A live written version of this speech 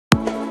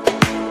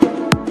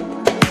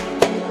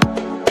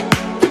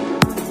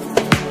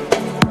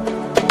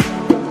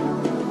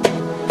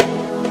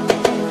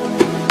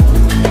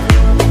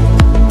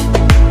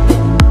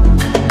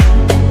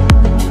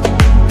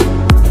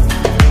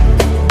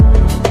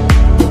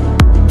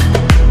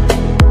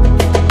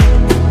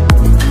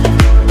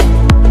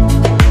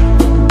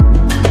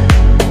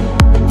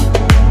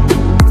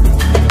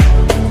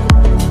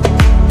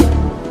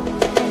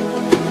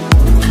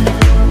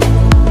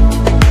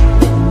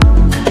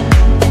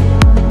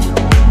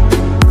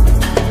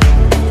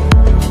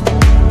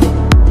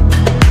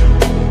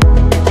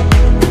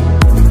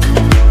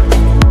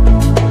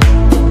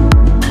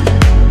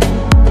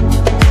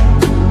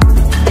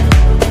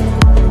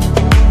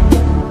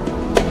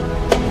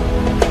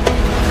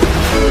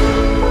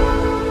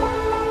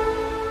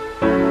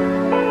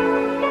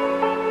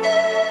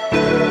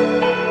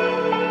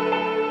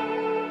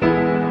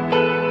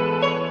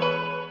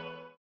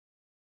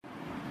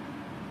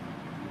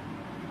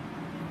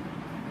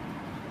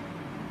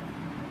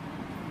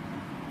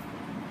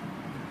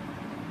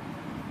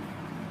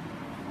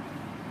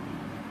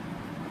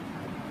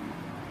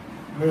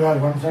We are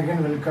once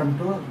again welcome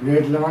to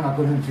grade 11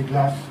 accountancy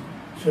class.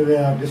 So we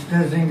are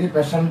discussing the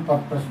special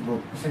purpose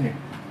book, isn't it?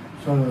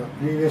 So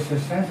previous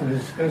sessions we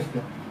discussed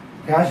the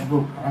cash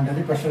book under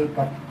the special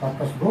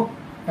purpose book.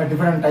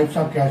 Different types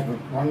of cash book.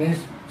 One is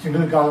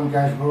single column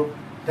cash book,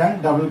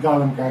 then double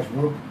column cash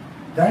book,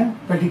 then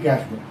petty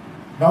cash book.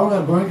 Now we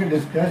are going to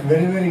discuss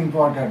very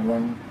important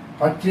one,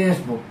 purchase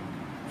book.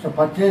 So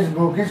purchase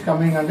book is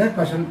coming under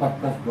special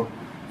purpose book.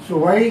 So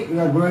why we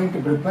are going to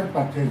prepare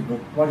purchase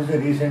book? What is the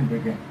reason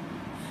behind?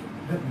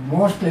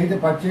 Mostly the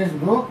purchase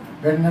book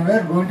whenever we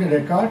are going to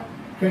record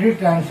credit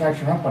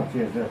transaction of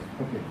purchasers.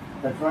 Okay,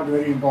 that's what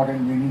very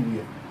important meaning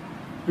here.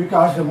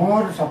 Because the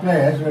more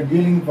suppliers we are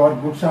dealing for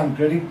goods on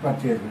credit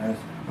purchasers,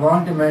 we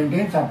want to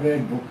maintain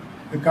separate book.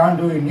 We can't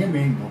do in a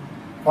main book.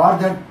 For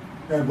that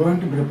we are going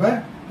to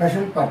prepare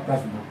special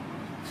purpose book.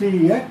 See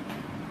here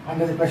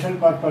under the special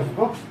purpose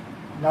books,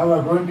 now we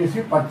are going to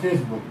see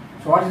purchase book.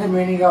 So what is the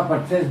meaning of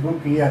purchase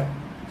book here?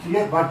 See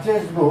here,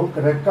 purchase book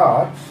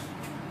records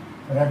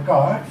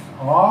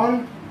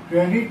all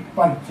credit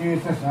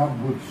purchases of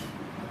goods.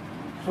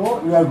 So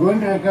we are going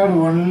to record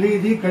only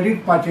the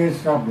credit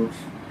purchase of goods,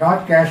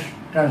 not cash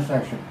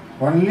transaction,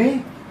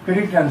 only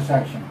credit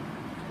transaction.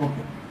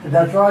 Okay. So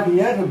that's what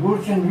here the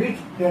goods in which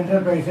the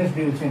enterprises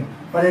deals in.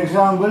 For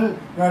example,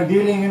 you are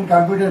dealing in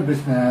computer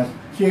business.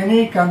 So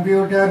any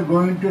computer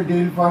going to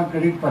deal for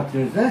credit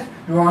purchases,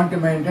 you want to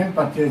maintain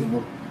purchase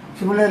book.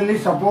 Similarly,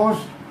 suppose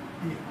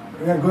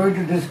we are going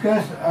to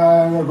discuss, we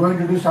are going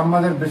to do some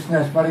other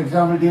business, for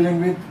example,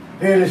 dealing with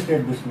real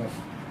estate business.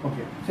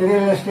 Okay. So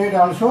real estate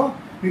also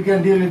we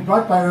can deal with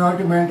what? We have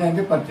to maintain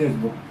the purchase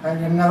book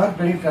and in our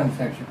credit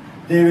transaction.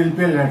 They will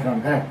pay later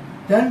on, correct?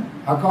 Then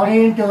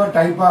according to our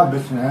type of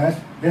business,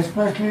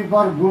 especially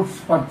for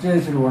goods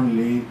purchased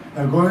only, we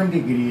are going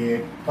to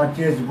create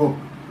purchase book.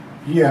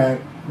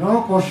 Here,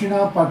 no question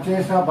of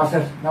purchase of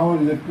assets. Now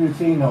let me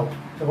see now.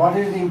 So what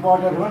is the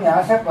important one?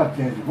 Asset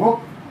purchase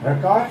book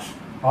records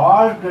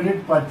all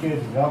credit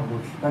purchases of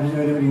goods. That is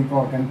very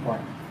important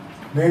point.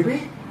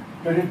 Maybe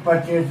credit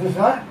purchases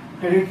or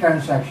credit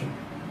transaction.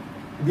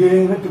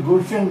 Dealing with the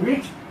goods in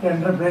which the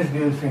enterprise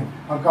deals in,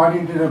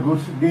 according to the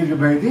goods dealt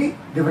by the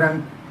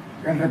different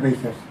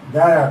enterprises.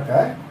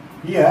 Thereafter,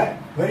 here,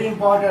 very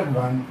important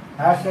one,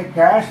 as a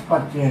cash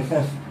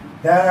purchases.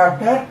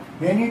 Thereafter,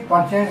 any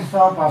purchases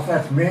of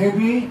assets may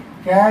be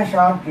cash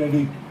or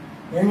credit.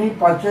 Any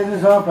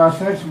purchases of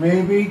assets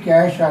may be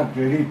cash or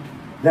credit.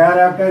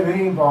 Thereafter,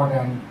 very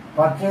important,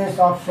 purchase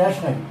of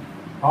stationery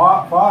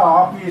or for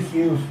office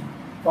use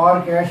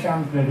for cash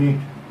and credit,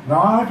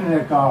 not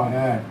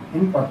recorded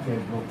in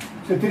purchase book.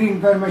 So three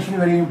information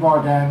very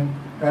important.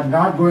 We are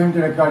not going to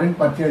record in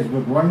purchase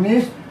book. One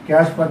is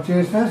cash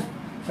purchases.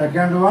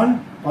 Second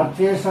one,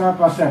 purchase of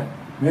asset,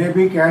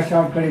 maybe cash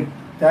or credit.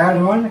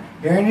 Third one,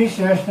 any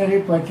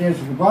stationery purchase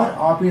for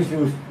office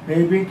use,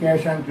 maybe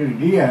cash and credit.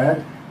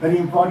 Here, very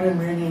important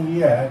meaning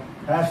here,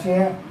 as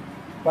a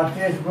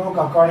purchase book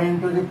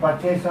according to the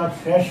purchase of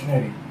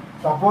stationery.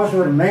 Suppose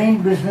your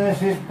main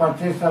business is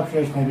purchase of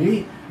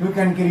stationery, you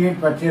can create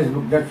purchase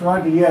book. That's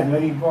what here,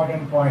 very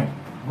important point.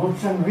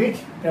 Goods in which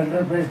the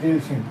enterprise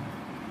deals in.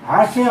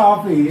 As a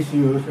office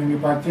use, when you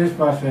purchase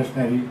for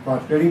stationery, for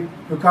credit,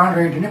 you can't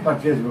write in a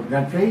purchase book.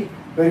 That's why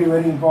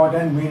very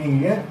important meaning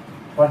here.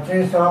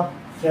 Purchase of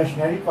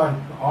stationery for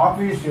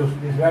office use.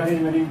 This word is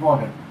very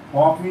important.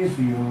 Office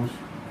use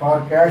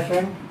for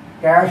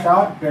cash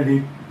or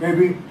credit.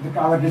 Maybe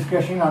our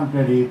discussion on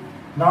credit,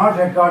 not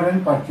recorded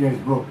in purchase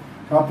book.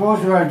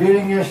 Suppose you are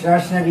dealing in a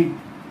stationery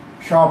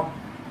shop.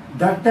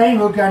 That time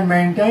you can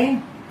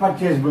maintain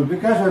purchase book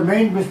because your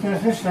main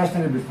business is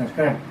stationery business,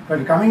 correct?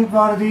 But coming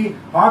for the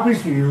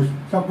office use,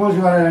 suppose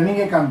you are running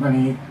a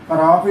company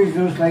for office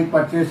use like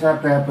purchase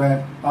of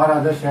paper or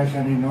other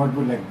stationery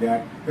notebook like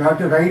that, you have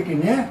to write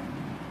in a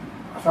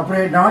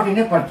separate, not in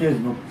a purchase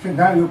book. So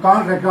that you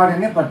can't record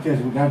in a purchase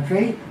book. That's why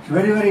it's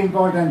very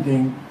important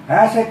thing.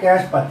 As a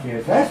cash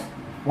purchases,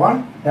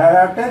 one,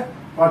 thereafter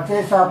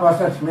purchase of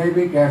assets may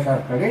be cash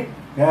or credit.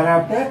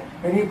 Thereafter,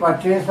 any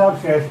purchase of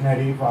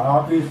stationery for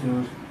office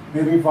use,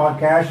 maybe for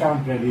cash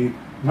on credit,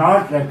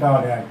 not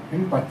recorded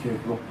in purchase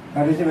book.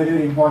 That is a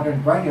very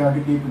important point you have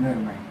to keep in your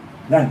mind.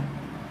 Then,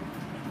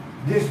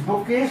 this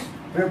book is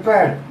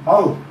prepared.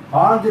 How?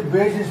 On the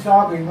basis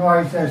of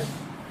invoices.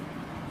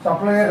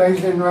 Supplier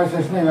raised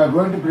invoices, we are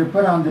going to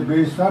prepare on the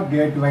basis of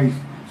date wise.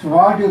 So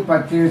what you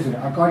purchased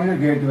according to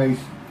date wise.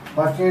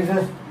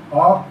 Purchases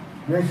of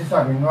basis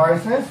of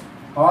invoices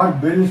or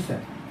bills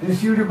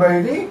received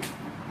by the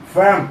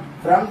firm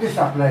from the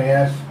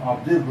suppliers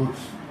of the goods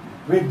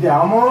with the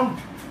amount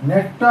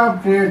net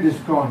of trade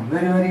discount.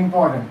 Very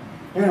important.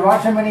 Here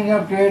what's the meaning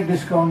of trade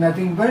discount?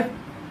 Nothing but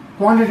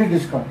quantity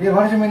discount. Here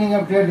what is the meaning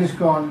of trade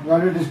discount? We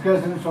already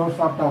discussed in the source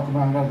of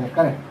document under there,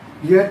 correct?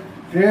 Here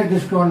trade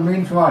discount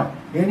means what?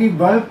 Any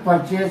bulk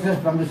purchases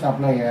from the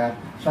supplier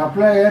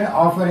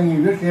offering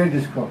you a trade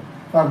discount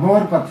for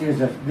more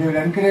purchases. They will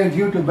encourage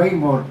you to buy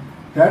more.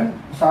 Then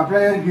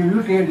supplier give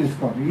you trade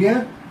discount.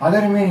 Here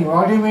other meaning,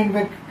 what do you mean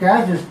by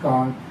cash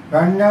discount?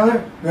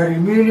 Whenever your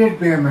immediate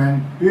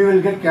payment, we will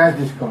get cash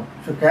discount.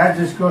 So cash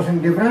discount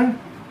is different,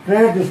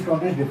 trade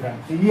discount is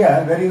different. So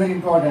here, very, very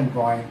important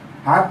point.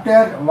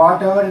 After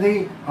whatever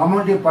the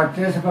amount you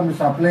purchase from the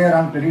supplier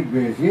on credit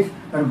basis, you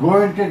are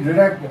going to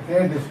deduct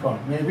trade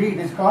discount. Maybe it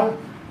is called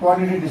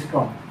quantity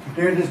discount.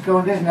 So trade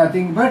discount is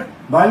nothing but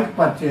bulk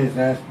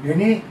purchases.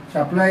 Any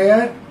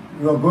supplier,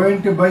 you are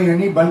going to buy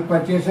any bulk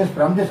purchases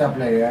from the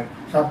supplier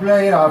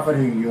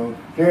offering you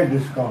trade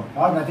discount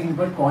or nothing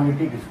but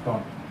quantity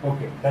discount.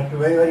 Okay, that's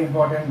very, very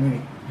important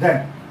meaning.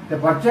 Then the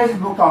purchase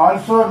book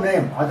also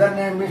name, other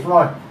name is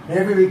what?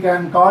 Maybe we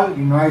can call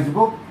invoice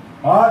book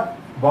or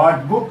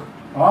bought book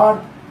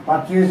or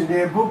purchase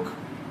day book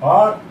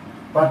or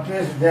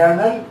purchase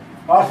journal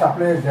or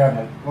suppliers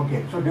journal.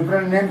 Okay, so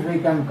different names we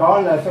can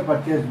call as a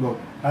purchase book,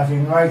 as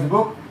invoice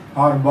book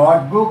or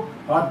bought book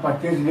or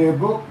purchase day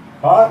book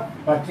or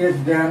purchase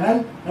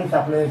journal and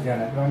suppliers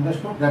journal. You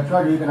understood? That's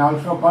what we can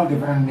also call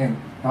different names,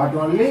 not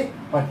only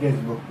purchase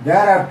book.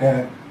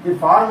 Thereafter, the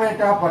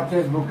format of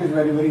purchase book is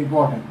very, very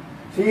important.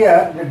 See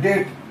here the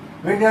date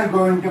when you are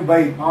going to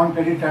buy on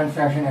credit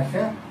transaction as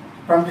a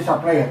from the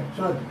supplier.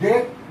 So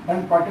date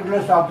and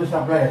particulars of the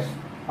suppliers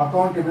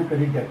account to be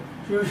credited.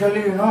 So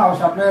usually our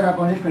supplier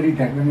account is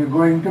credited when you are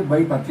going to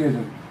buy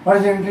purchases. What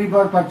is the entry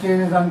for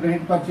purchases on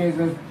credit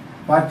purchases?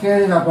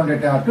 Purchases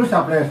accounted to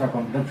suppliers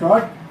account. That's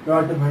what you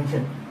have to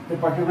mention. The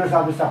particulars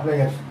of the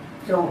suppliers.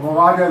 So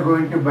what you are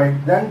going to buy.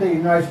 Then the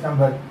invoice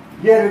number.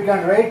 Here we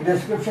can write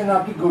description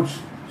of the goods.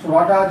 So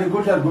what are the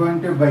goods are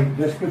going to buy?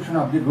 Description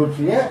of the goods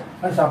here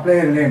and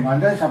supplier name.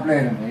 Under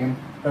supplier name,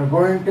 you are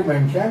going to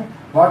mention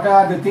what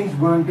are the things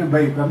going to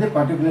buy from the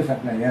particular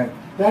supplier.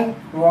 Then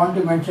you want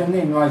to mention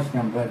the invoice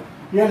number.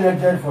 Here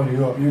ledger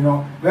folio,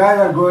 where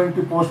you are going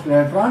to post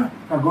later on,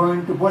 you are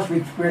going to post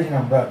which page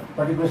number,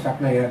 particular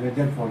supplier,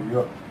 ledger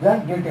folio.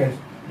 Then details.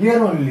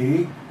 Here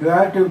only you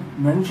have to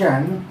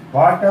mention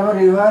whatever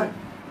your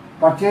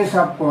purchase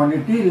of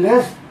quantity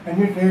less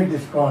any trade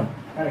discount.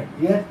 Correct.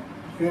 Here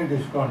trade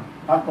discount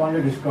or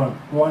quantity discount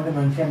you want to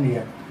mention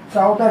here. So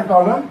outer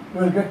column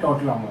you will get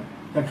total amount.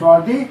 That's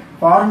what the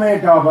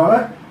format of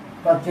our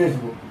purchase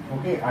book.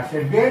 Okay,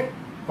 asset date,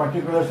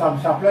 particulars of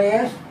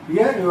suppliers.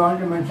 Here you want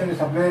to mention the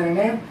supplier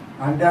name.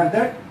 Under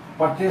that,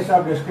 purchase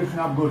of description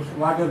of goods.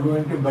 What you are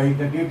going to buy.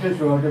 The details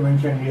you want to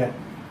mention here.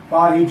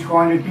 For each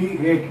quantity,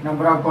 rate,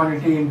 number of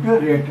quantity into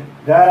rate.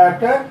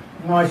 Thereafter,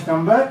 invoice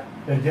number,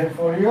 ledger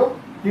folio.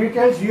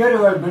 Details here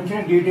you are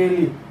mentioning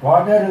detailedly.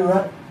 What are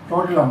your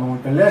total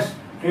amount? Less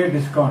trade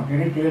discount.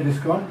 Any trade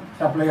discount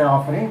supplier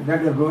offering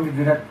that you are going to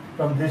deduct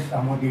from this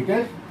amount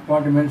details.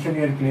 Want to mention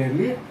here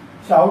clearly.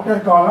 So outer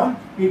column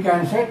we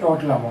can say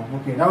total amount.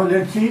 Okay. Now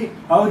let's see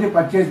how the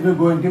purchase book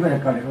going to be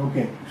recorded.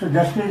 Okay. So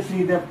just to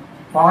see the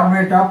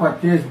format of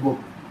purchase book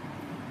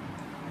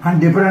and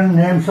different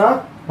names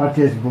of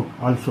purchase book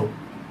also.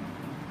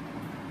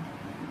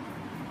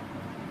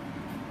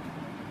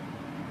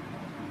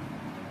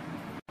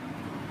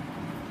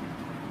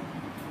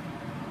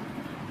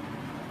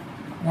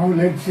 Now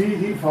let's see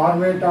the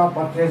format of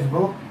purchase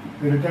book.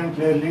 We written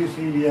clearly,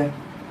 see here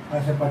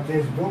as a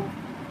purchase book,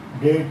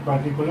 date,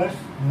 particulars,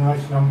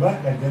 invoice number,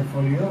 ledger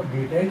folio,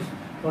 details,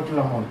 total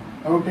amount.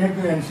 Now take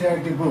the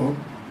NCERT book,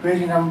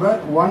 page number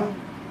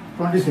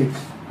 126.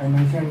 I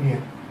mentioned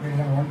here, page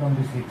number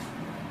 126.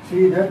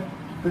 See that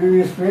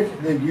previous page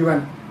they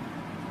given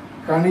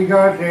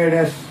Kaniga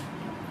Traders.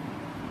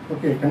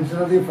 Okay,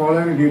 consider the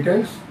following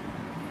details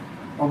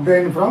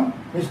obtained from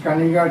Miss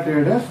Kaniga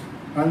Traders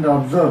and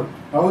observe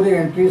how the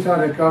entries are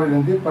recorded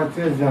in the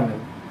purchase journal.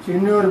 See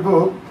in your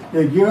book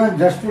they given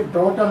just the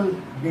total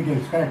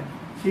details, correct?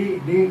 See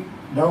the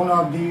down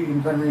of the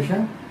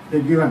information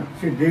they given.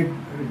 See date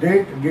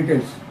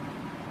details.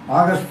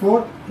 August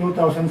 4,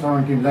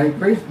 2017.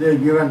 Likewise they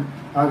given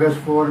August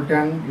 4,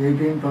 10,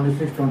 18,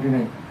 26,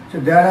 29. So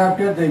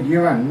thereafter they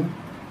given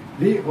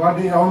the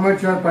how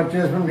much you are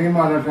purchased from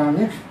Nima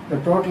Electronics, the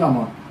total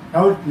amount.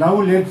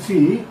 Now let's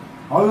see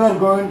how you are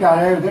going to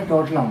arrive the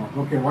total amount.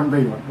 Okay, one by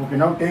one. Okay,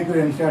 now take your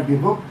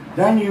NCERT book.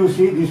 Then you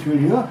see this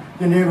video,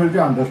 then you will be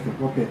understood.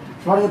 Okay.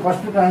 So what is the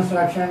first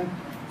transaction?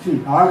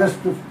 See, August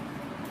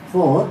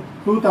 4,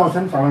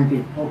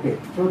 2017. Okay.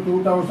 So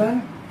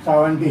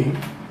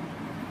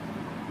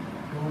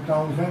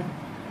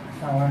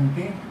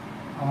 2017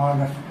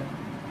 August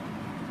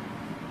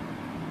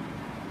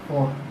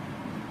 4.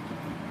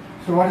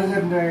 So what is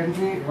the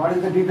entry? What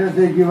is the details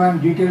they given?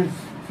 Details,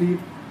 see,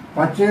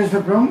 purchased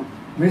from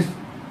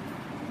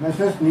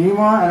Mrs.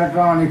 Nima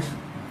Electronics.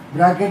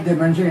 Bracket they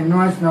mention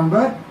invoice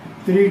number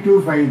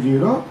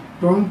 3250,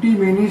 20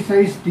 mini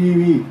size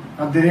TV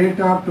at the rate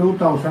of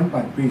 2000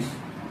 per piece.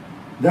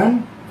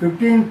 Then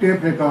 15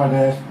 tape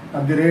recorders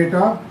at the rate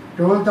of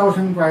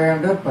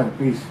 12,500 per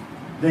piece.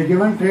 They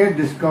given trade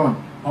discount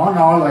on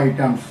all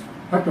items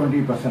for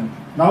 20%.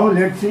 Now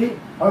let's see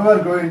how we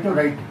are going to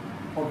write.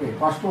 Okay,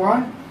 first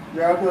one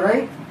you have to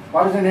write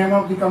what is the name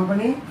of the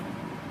company?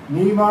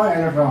 Nima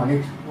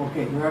Electronics.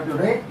 Okay, you have to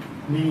write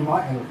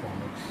Nima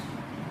Electronics.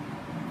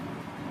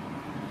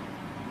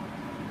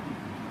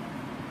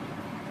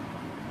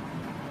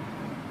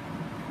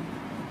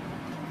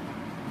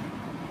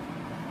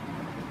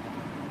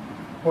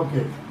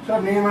 Okay. So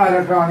Nima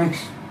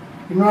Electronics.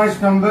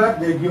 Invoice number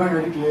they given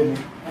very clearly.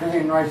 What is the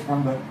invoice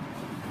number?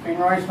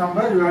 Invoice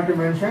number you have to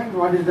mention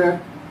what is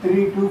that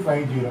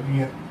 3250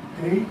 here.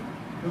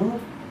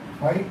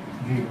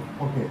 3250.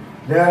 Okay.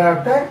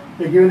 Thereafter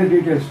they given the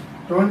details.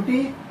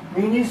 20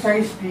 mini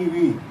size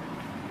TV.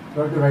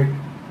 You have to write.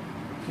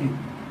 See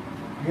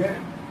here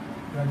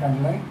you have to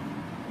underline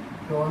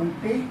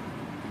 20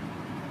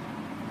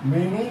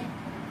 mini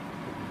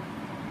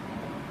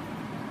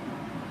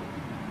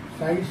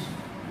size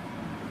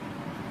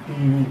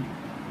TV.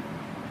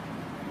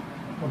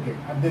 Okay,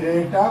 at the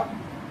rate of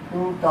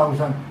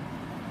 2000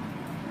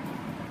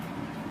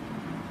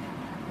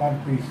 per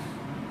piece.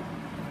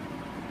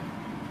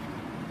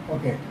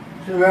 Okay,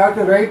 so we have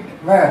to write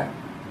where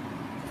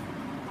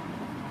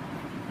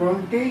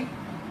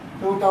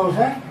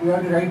 20,000. We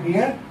have to write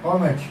here how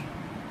much?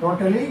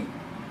 Totally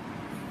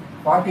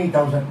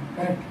 40,000.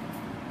 Correct?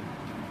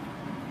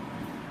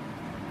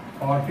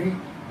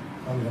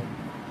 40,000.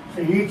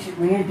 So each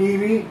mini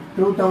TV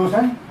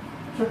 2000.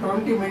 So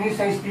 20 mini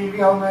size TV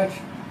how much?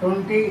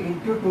 20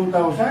 into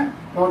 2000,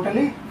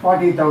 totally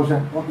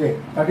 40,000. Okay,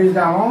 that is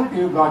the amount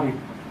you got it.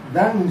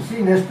 Then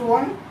see next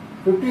one,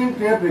 15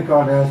 tape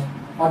recorders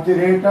at the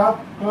rate of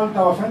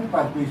 12,000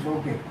 per piece.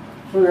 Okay,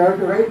 so you have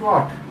to write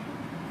what?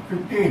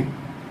 15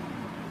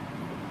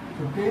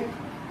 tape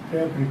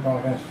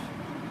recorders.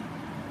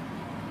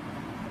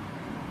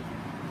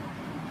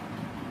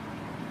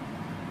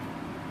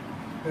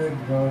 Tape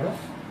recorders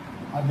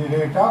at the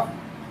rate of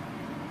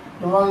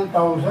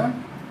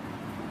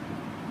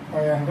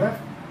 12,500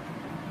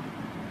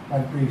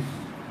 per piece.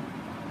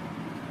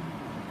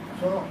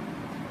 So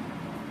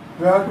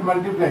we have to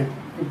multiply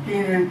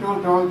 15 into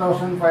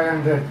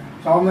 12,500.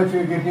 So how much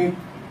you get it?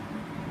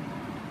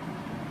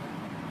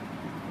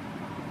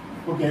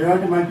 Okay, you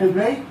have to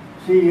multiply.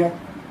 See here.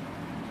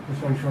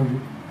 This will show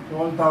you.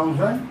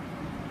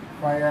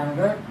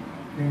 12,500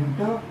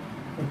 into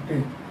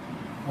 15.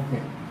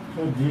 Okay.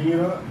 So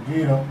 0,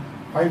 0.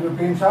 5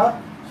 15s are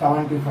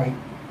 75.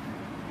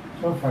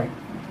 So 5.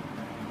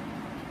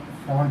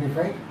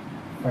 75,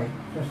 5.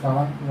 So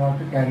 7 you have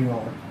to carry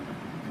over.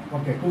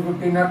 Okay, 2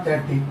 15 are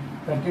 30.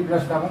 30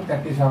 plus 7,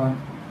 37.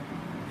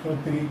 So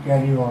 3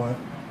 carry over.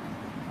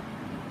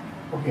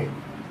 Okay.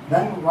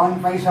 Then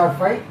 1 5s are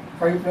 5.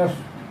 5 plus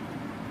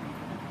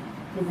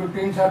 2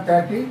 15s are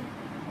 30.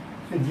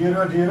 So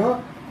 0,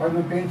 0. 5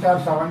 15s are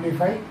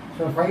 75.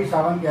 So 5,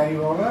 7 carry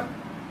over.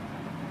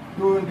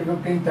 2 into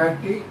 15,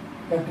 30.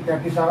 30,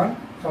 37.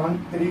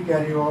 7, 3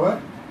 carry over.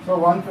 So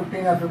 1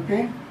 15 are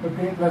 15.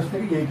 15 plus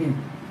 3, 18.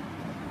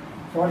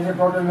 So what is the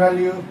total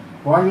value?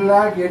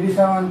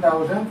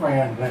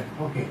 1,87,500.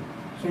 Okay.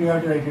 So you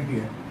have to write it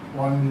here.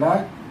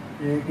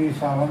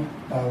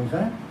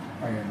 1,87,500.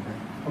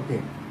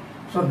 Okay.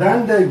 So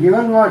then they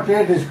given what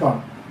trade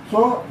discount.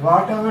 So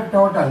whatever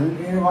total,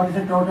 what is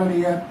the total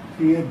here?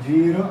 Here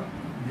 0,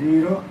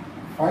 0,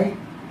 5,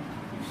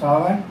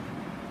 7,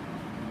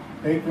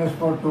 8 plus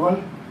 4,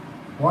 12,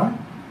 1.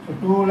 So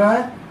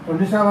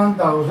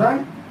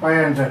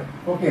 2,27,500.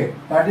 Okay.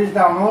 That is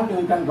the amount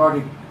you can got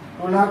it.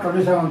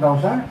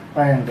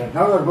 2,27,500.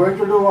 Now we are going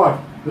to do what?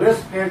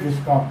 Less trade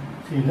discount.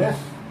 See, less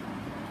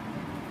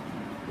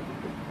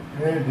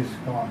trade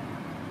discount.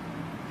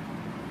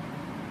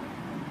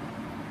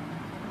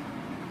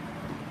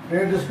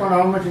 Trade discount,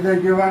 how much is they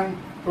given?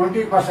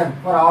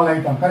 20% for all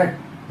items, correct?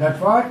 That's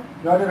what?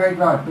 You have to write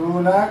what?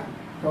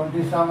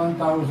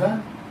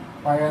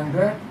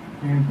 2,27,500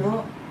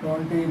 into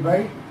 20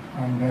 by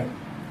 100.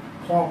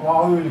 So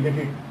how we will get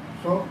it?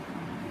 So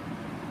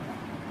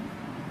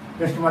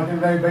just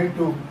multiply by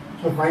 2.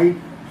 So 5.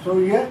 So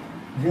here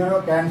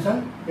 0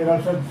 cancel. Here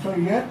also. So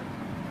here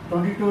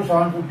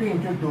 22,750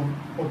 into 2.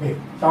 Okay.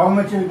 So how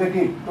much you get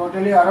it?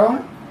 Totally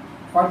around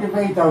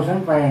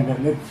 45,500.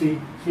 Let's see.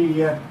 See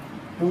here.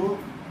 2,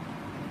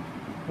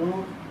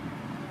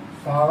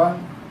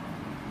 7,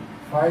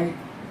 5,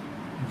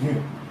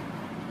 0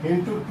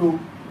 into 2.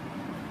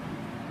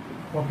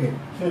 Okay.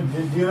 So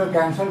this 0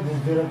 cancel. This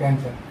 0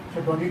 cancel.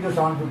 So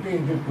 22,750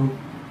 into 2.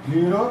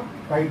 0.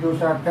 5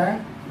 2s are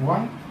 10.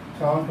 1.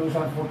 7 2s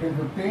are 14,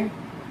 15,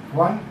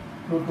 1,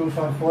 2 2s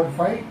are 4,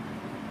 5,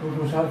 2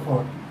 2s are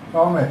 4.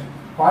 So how much?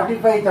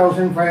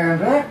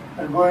 45,500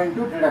 are going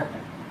to deduct.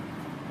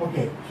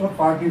 Okay, so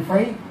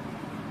 45,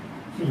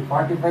 see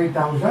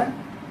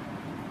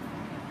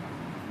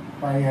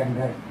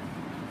 45,500.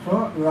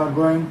 So you are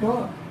going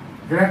to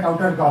deduct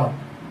outer column.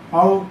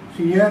 How?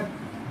 See here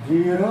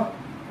 0,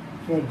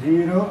 so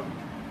 0,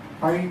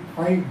 5,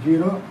 5,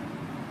 0,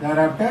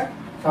 thereafter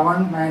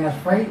 7 minus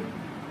 5,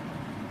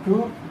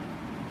 2.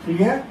 So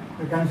here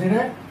we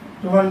consider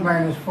 12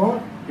 minus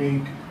 4,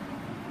 8.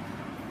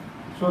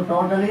 So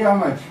totally how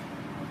much?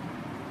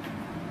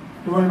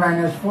 12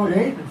 minus 4,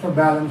 8. So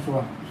balance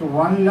 1. So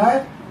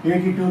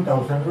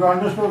 1,82,000. You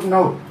understood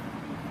now?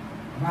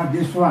 Not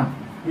this one.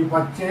 We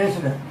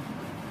purchased.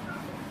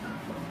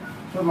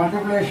 So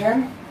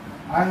multiplication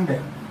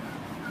and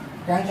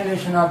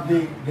cancellation of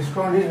the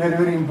discount is very,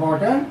 very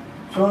important.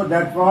 So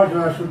that what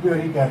you should be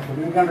very careful.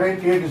 You can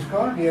write here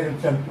discount here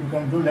itself. You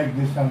can do like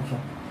this also.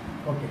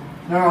 Okay.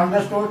 Now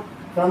understood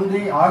from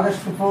the August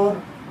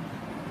 4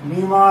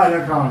 Nima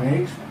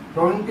Electronics,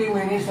 20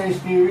 mini size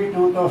TV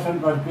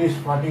 2000 per piece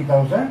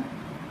 40,000.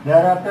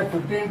 Thereafter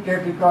 15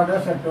 tape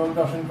recorders at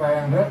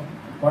 12,500,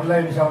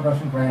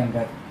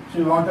 1,97,500. So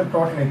you want the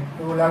total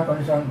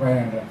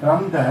 2,27,500.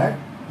 From that,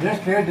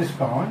 just trade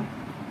discount.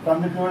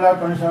 From the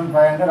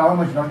 2,27,500, how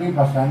much?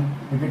 20%.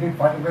 You get it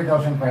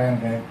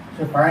 45,500.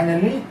 So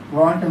finally, you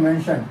want to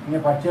mention in a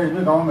purchase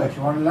bill how much?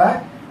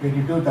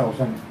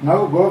 1,82,000.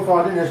 Now go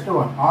for the next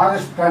one.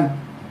 August 10.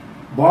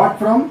 Bought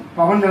from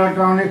Pawan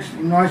Electronics,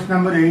 invoice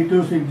number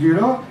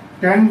 8260,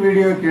 10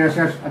 video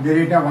cassettes at the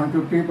rate of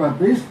 150 per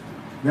piece.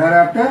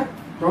 Thereafter,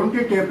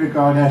 20 tape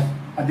recorders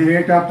at the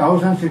rate of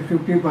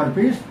 1,650 per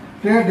piece.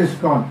 Trade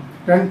discount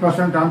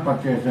 10% on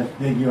purchases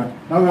they given.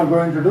 Now we are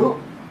going to do,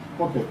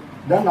 okay,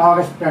 then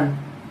August 10.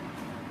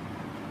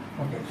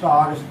 Okay, so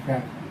August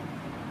 10.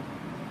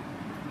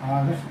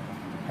 August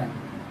 10.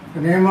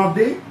 The name of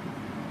the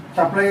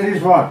supplier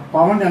is what?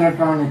 Pawan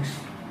Electronics.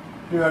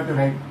 You have to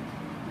write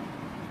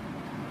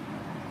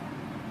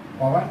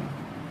Pawan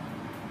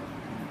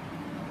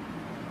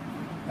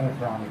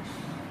Electronics.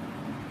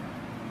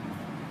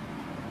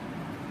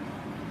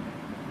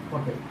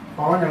 Okay,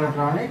 Pawan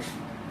Electronics.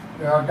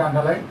 You have to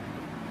underline.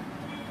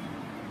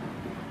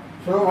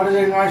 So what is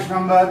the invoice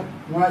number?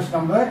 Invoice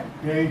number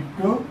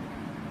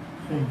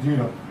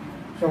 8260.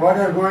 So what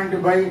you are going to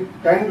buy?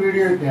 10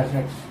 video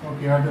cassettes.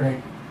 Okay, you have to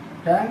write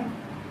 10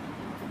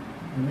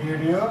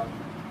 video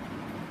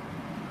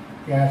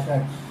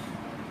cassettes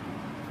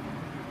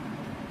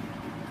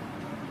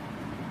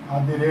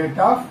at the rate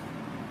of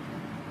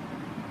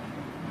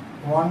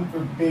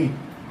 150.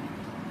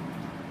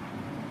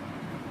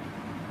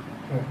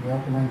 So you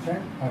have to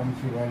mention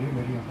currency value,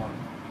 very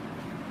important.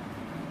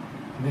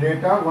 The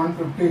rate of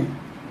 150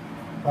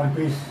 per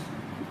piece.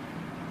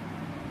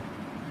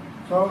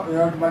 So you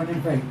have to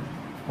multiply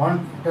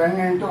 10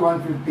 into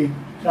 150.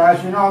 So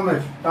as you know how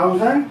much?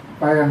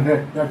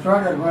 1,500. That's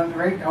what you are going to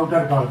write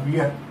outer column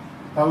here.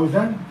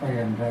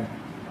 1,500.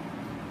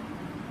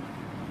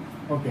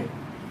 Okay.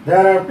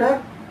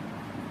 Thereafter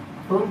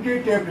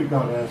 20 tape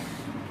recorders.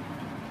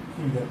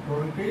 See here,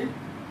 20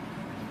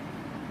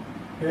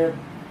 tape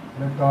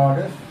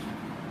recorders.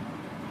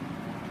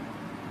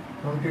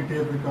 20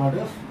 tape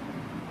recorders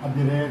at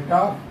the rate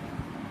of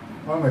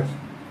how much?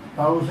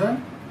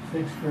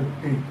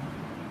 1,650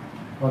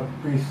 per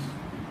piece.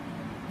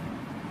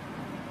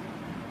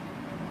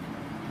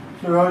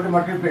 So you have to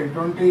multiply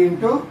 20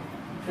 into,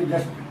 so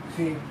just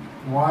see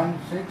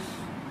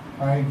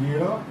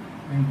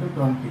 1,650 into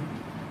 20.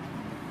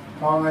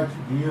 How much?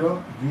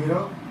 0,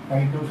 0,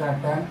 5 2s are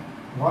 10,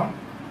 1,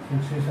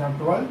 6 is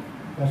 12,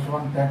 plus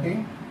 1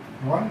 13,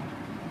 1,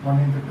 1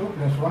 into 2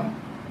 plus 1.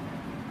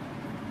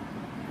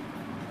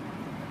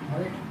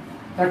 Right?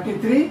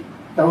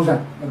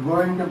 33,000. You are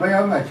going to buy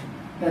how much?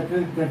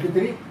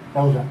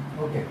 33,000.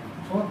 Okay.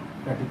 So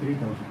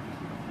 33,000.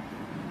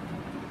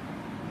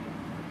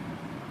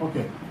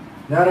 Okay.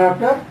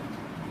 Thereafter,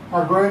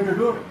 are going to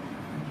do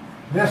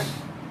this.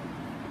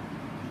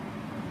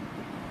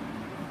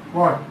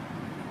 What?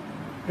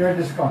 Trade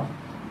discount.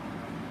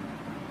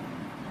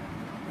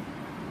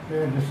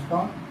 Trade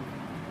discount.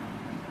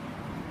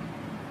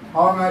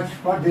 How much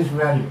for this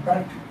value?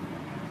 Correct?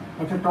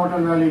 What's the total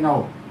value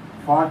now?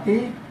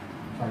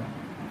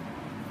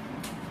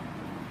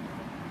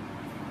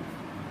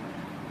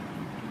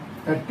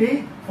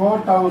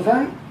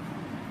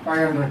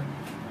 34,500.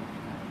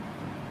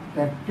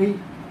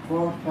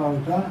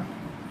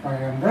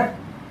 34,500.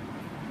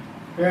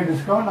 Trade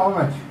discount how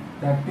much?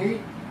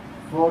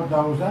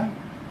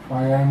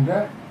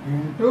 34,500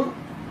 into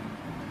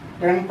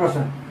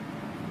 10%.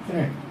 Isn't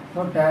it?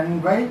 So 10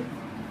 by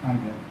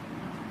 100.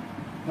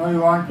 Now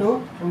you want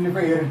to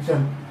simplify here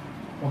itself.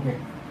 Okay.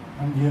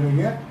 1 0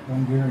 here,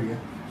 1 0 here.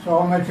 So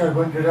how much you are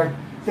going to deduct?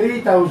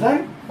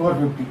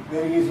 3,450.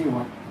 Very easy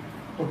one.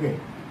 Okay.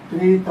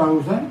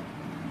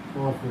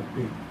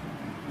 3,450.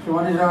 So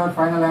what is our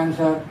final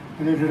answer?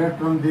 When you deduct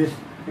from this,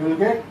 you will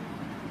get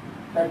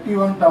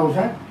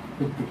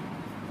 31,050.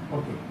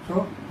 Okay.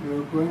 So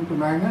you are going to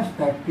minus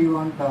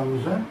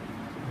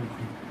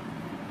 31,050.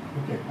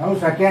 Okay. Now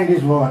second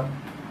is over.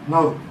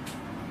 Now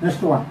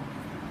next one.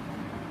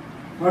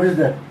 What is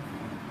that?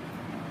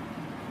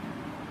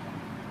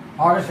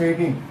 August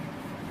 18.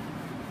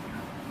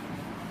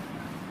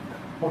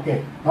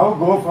 Okay. Now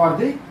go for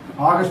the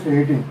August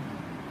 18.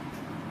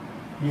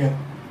 Here.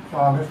 So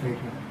August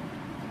 18.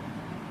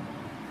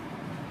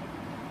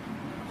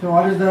 So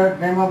what is the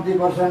name of the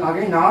person?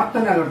 Again,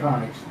 Northern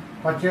Electronics.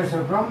 Purchased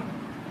from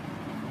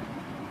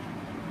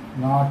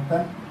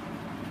Northern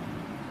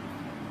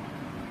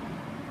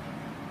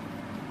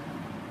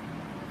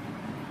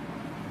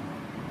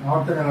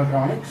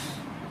Electronics.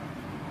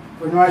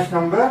 Invoice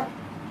number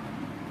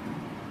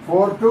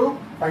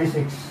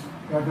 4256.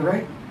 You have to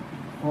write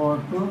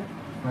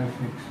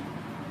 4256.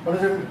 What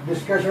is the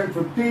discussion?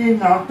 15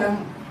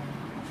 Northern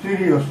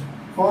stereos,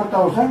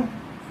 4,000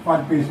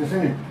 per piece,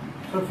 isn't it?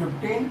 So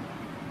 15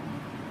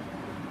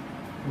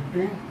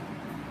 15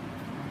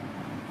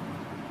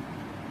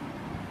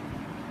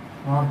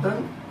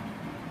 Northern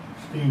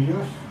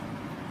Stereos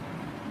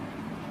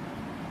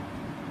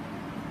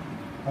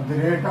at the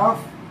rate of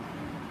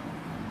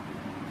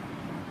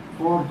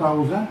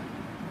 4,000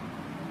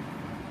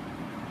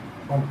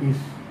 per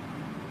piece.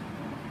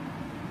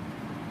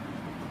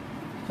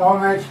 So how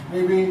much?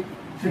 Maybe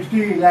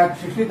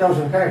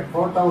 60,000, correct?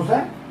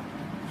 4,000.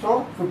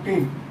 So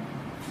 15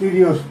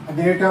 stereos at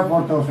the rate of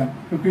 4,000.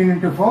 15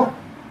 into 4,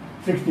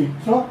 60.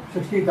 So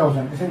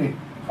 60,000, isn't it?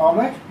 So how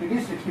much? It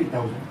is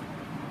 60,000.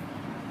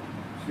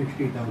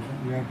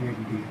 60,000. We have taken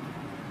it here.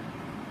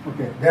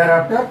 Okay.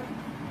 Thereafter,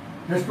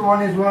 next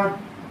one is what?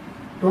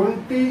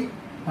 20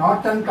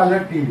 Northern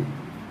color TV.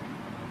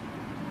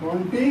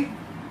 20 here.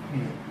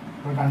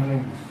 But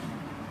underline this.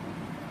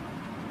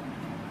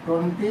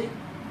 20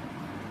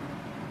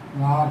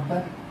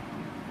 Northern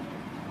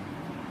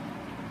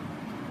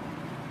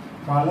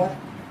color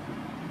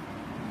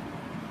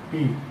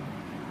T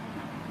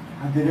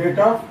at the rate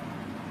of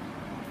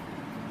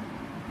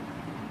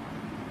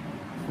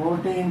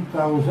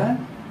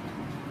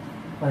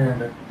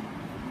 14,500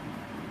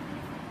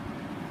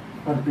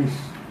 per piece.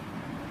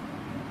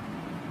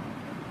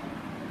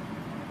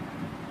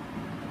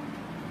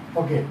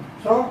 Okay,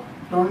 so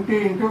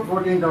 20 into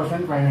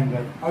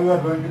 14,500. How you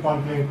are going to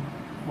calculate?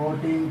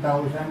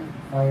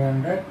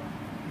 14,500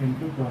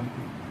 into 20.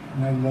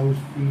 Now low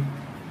speed.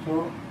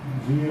 So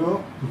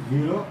 0,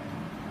 0,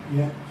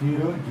 yeah,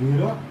 0,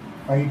 0,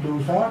 5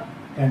 2s are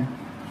 10.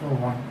 So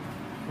 1.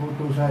 4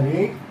 2s are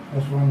 8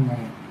 plus 1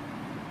 9.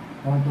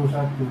 1 2s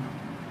are 2.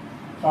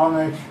 So how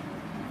much?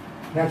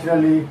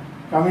 Naturally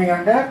coming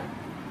under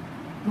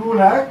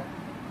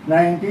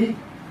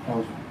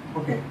 2,90,000.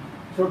 Okay.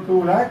 So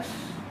 2,90,000.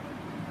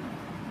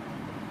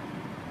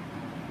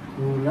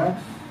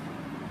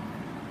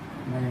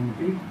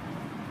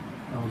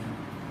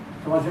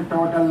 So what's the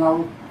total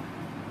now?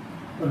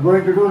 We're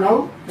going to do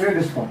now trade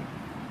discount.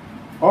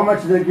 How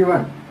much they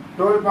given?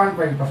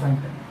 12.5%.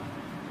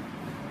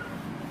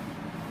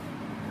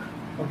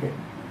 Okay.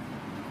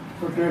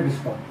 So trade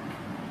discount.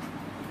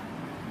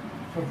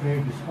 So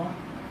trade discount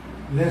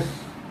less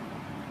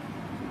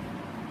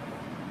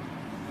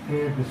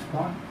trade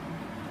discount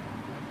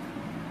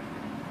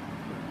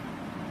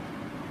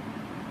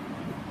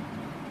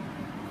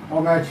how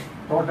much?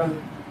 Total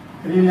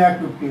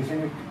 3,50,000,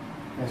 isn't it?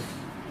 Yes.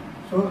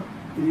 So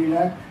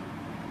 3,50,000.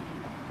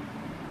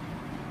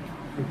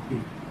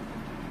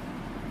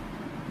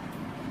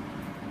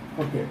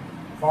 Okay.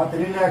 For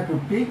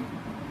 3,50,000,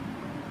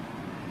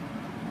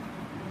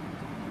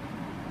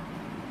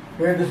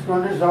 trade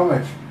discount is how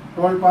much?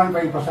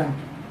 12.5%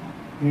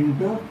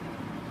 into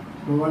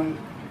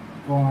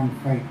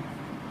 12.5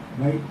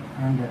 by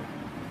 100.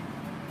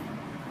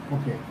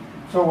 Okay.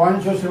 So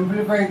once you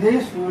simplify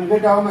this, you will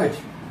get how much?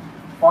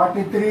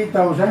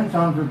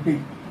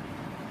 43,750.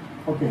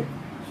 Okay.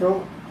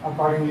 So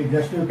accordingly,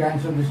 just you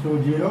cancel this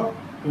 20,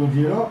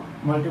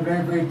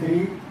 multiply by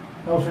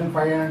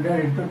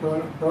 3,500 into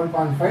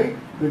 12.5,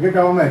 you get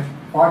how much?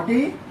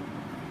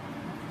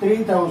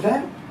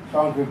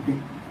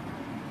 43,750.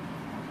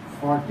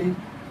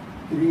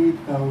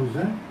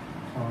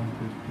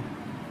 43,750.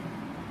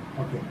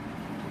 Okay.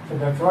 So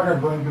that's what I'm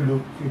going to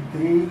do. See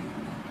 3.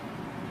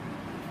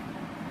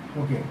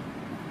 Okay.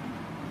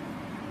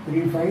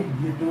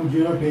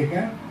 3,520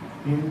 taken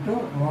into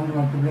 1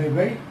 multiplied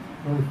by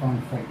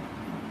 12.5.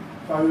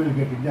 So I will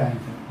get it the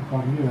answer.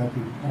 Accordingly, you have to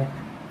do correct.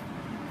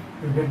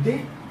 You get the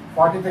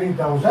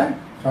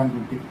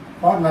 43,750.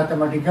 For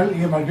mathematical,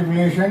 here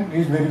multiplication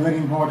is very, very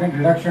important,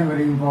 reduction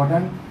very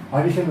important,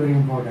 addition very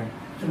important.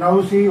 So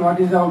now see what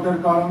is the outer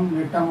column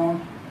net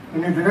amount.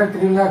 When you deduct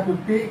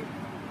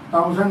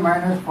 3,50,000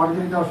 minus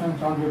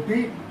 43,750,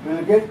 you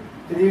will get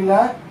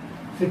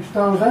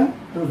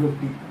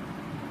 3,06,250.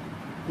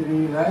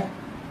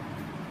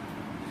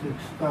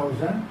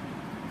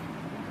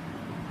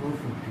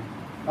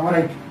 3,06,250.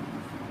 Alright.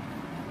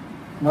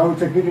 Now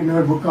check it in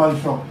your book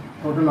also.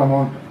 Total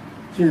amount.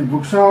 See,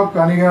 books of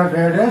Kaniga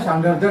traders,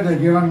 under that they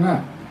given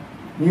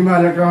Nima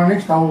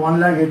Electronics, now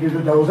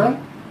 1,82,000.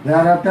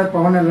 Thereafter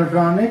Pawan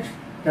Electronics,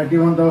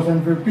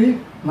 31,050.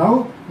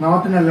 Now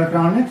Northern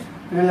Electronics,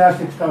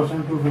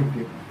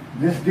 3,06,250.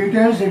 This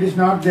details it is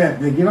not there.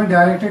 They given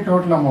directly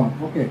total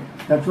amount. Okay.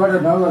 That's what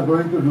now we are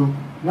going to do.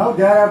 Now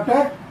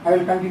thereafter I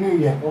will continue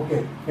here.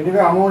 Okay. Anyway,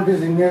 amount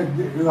is in here.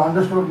 You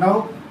understood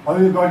now how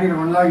you got it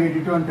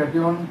 1,82,000 and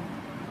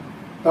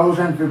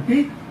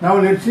 31,050. Now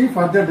let's see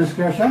further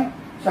discussion.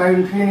 So I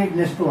will clean it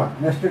next one.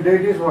 Next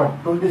date is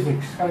what?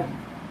 26. Correct.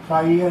 So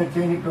I here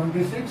change it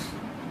 26.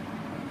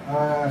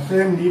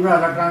 Same Nima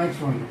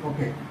Electronics only.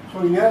 Okay.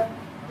 So here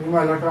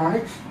Nima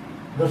Electronics.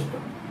 Just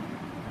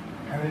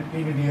I will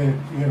clean it here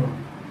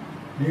only.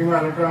 Nima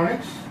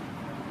Electronics.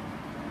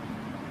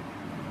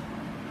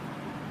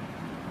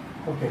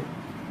 Okay.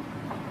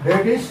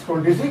 Date is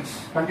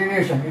 26.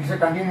 Continuation. It's a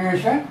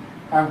continuation.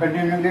 I am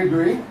continually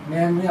doing.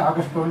 Name me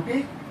August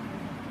 26.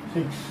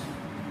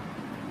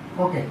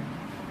 Okay.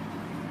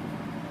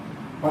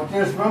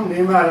 Purchase from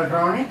Nima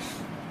Electronics.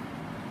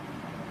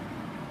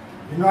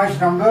 Invoice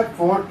number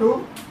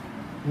 42.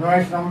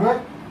 Invoice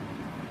number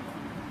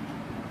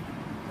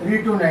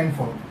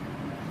 3294.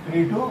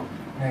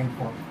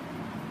 3294.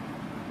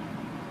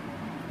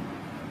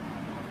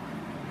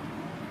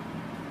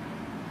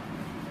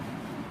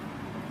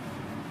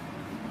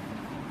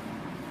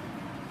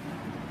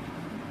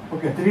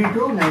 Okay,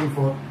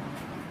 3294.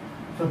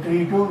 So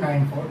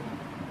 3294.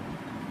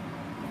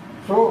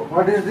 So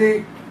what is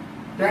the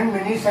 10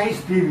 mini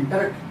size TV?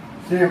 Correct.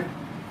 Same.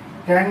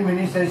 10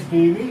 mini size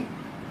TV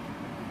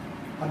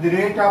at the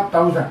rate of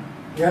 1000.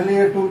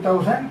 Earlier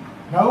 2000,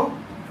 now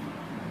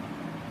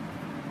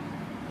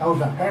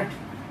 1000. Correct.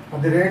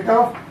 At the rate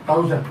of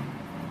 1000.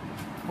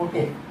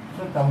 Okay.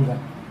 So 1000.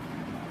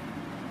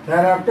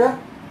 Thereafter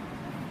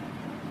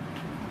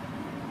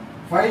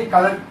 5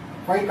 color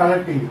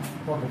TV.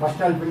 Okay.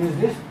 First I'll finish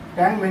this.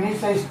 10 mini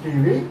size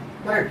TV.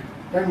 Correct.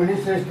 10 mini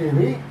size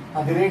TV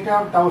at the rate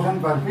of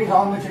 1000 per piece.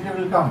 How much it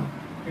will come?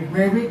 It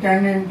may be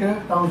 10 into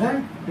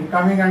 1000. It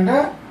coming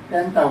under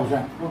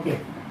 10,000. Okay.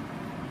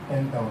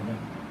 10,000.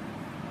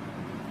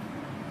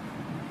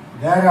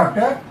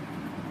 Thereafter,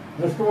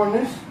 next one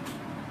is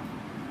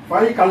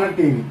 5 color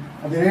TV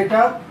at the rate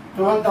of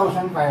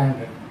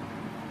 12,500.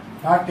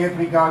 Not tape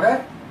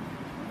recorder.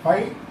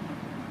 5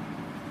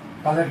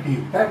 color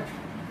TV. Correct.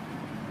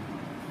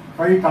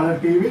 5 color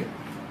TV.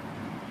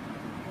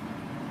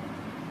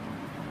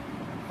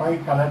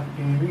 5 color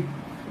TV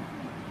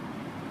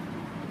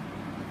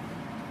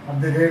at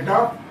the rate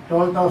of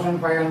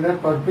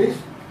 12,500 per piece.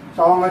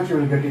 So how much you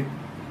will get it?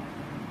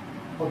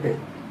 Okay.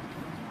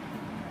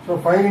 So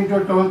 5 into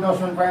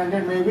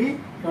 12,500 maybe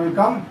it will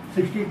come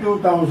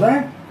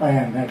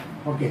 62,500.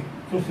 Okay.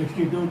 So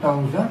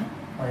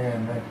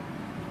 62,500.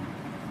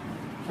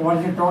 So what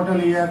is the total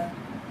here?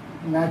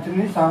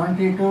 Naturally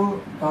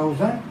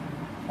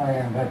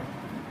 72,500.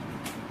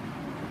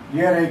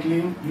 Here I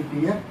clean it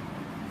here.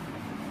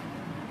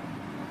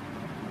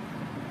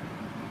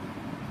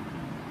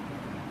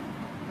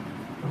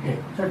 Okay,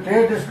 so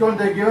trade discount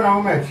they given how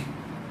much?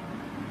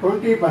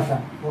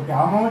 20%. Okay,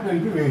 amount will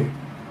be varied.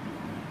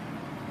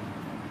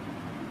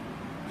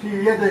 See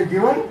here they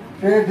given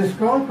trade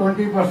discount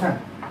 20%.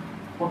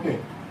 Okay,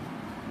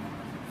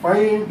 5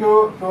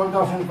 into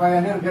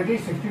 12,500 get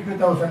it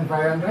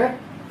 62,500.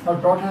 So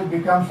total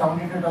becomes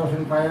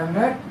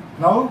 72,500.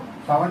 Now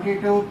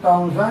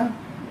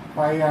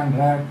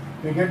 72,500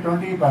 we get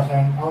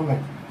 20%. How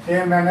much?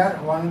 Same manner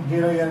 10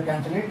 here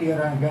cancel it,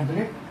 here and cancel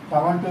it.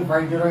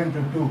 7250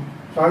 into 2.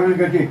 So I will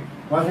get it.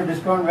 What's the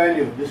discount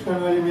value?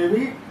 Discount value may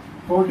be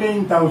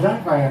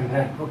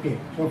 14,500. Okay.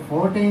 So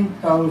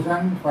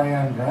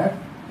 14,500.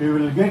 We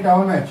will get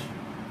how much?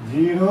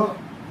 0,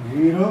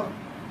 0,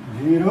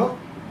 0.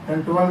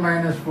 Then 12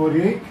 minus 4,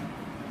 8.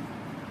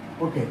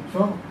 Okay.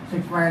 So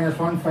 6 minus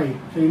 1, 5.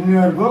 So in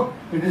your book,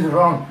 it is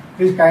wrong.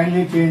 Please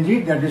kindly change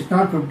it. That is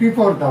not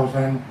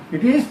 54,000.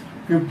 It is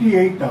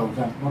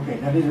 58,000. Okay.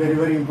 That is very,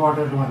 very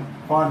important one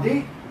for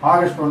the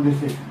August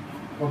 26.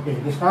 Okay.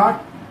 It is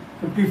not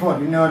 54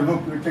 in our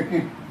book. You check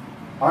it.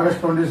 August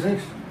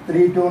 26,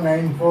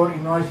 3294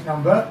 invoice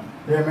number.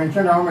 They have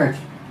mentioned how much?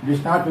 It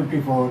is not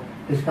 54.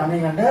 It is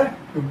coming under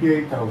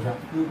 58,000.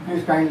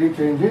 Please kindly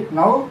change it.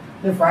 Now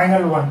the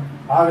final one.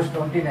 August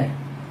 29.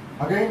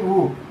 Again,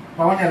 who?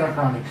 Power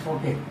Electronics.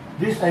 Okay.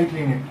 This I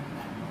clean it.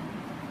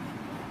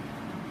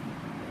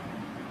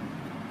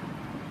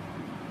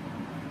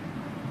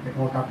 Okay,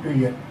 go up to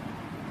here.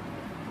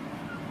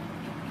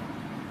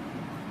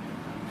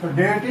 So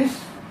date is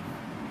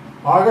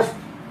August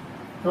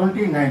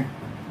 29,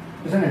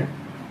 isn't it?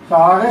 So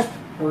August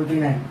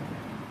 29.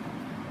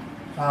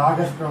 So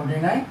August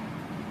 29.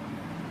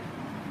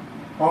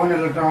 Power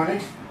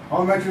Electronics.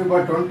 How much you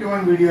got?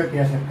 21 video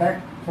cassettes,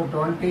 correct? So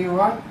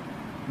 21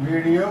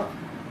 video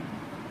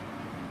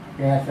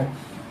cassettes.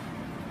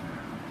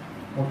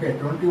 Okay,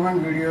 21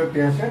 video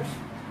cassettes.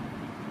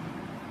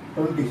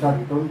 20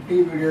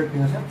 video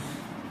cassettes.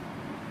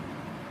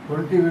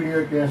 20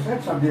 video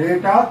cassettes at the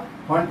rate of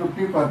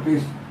 150 per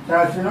piece. So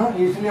as you know,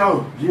 easily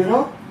out.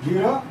 0,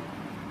 0.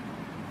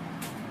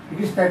 It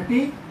is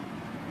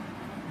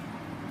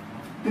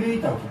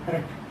 33,000,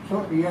 correct?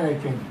 So here I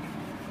change it.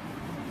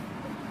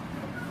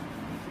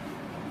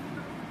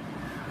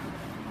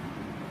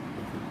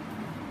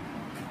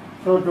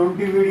 So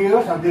 20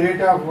 videos at the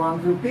rate of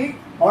 150.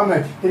 How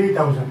much?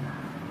 3,000.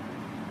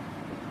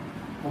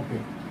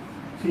 Okay.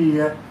 See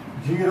here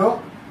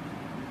 0.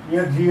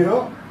 Here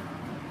 0.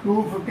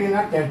 215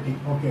 or 30.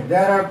 Okay.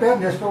 Thereafter,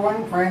 next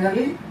one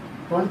finally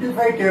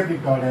 25 tape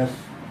recorders.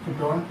 So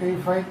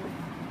 25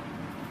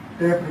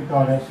 tape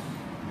recorders.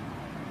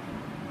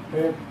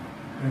 Tape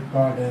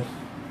recorders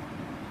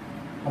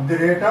at the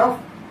rate of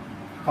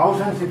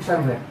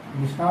 1,600.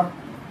 It is not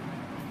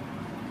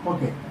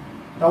okay.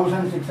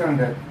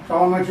 1,600. So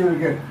how much you will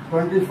get?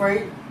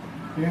 25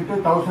 into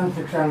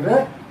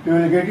 1,600. You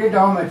will get it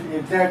how much?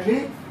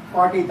 Exactly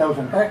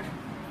 40,000. Correct?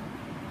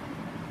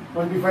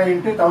 25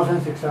 into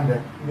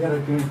 1,600. Here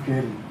it is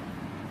clearly.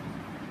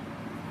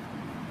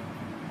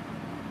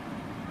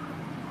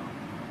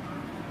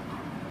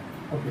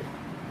 Okay.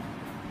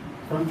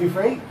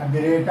 25 at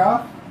the rate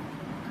of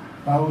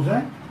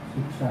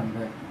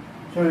 1,600.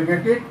 So you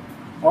get it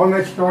how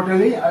much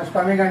totally is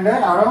coming under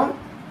around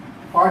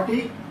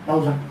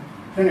 40,000,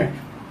 isn't it?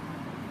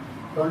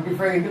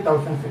 25 into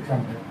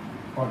 1,600,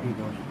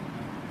 40,000.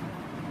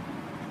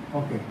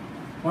 Okay.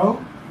 Now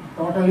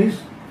total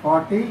is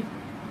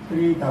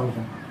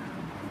 43,000.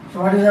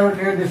 So what is our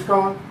trade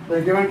discount?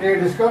 The given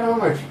trade discount how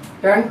much?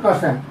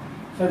 10%.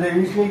 So they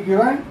usually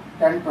given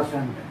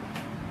 10%.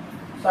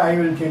 So I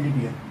will change it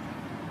here.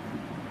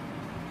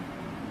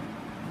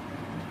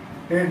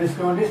 Trade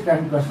discount is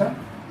 10%.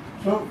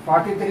 So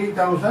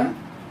 43,000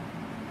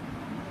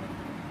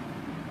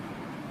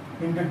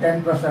 into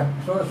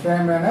 10%. So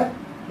same manner.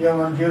 Here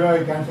 1 0,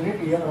 I cancel it.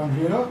 Here 1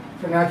 0.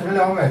 So naturally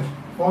how much?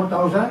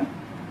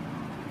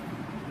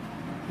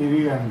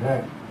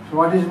 4,300. So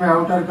what is my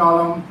outer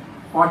column?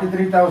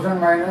 43,000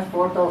 minus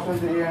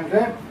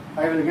 4,300.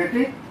 I will get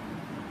it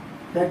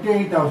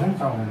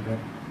 38,700.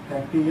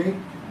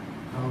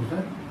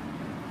 38,700.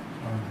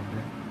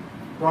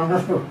 You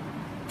understood?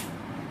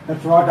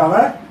 That's what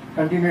our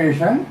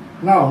continuation.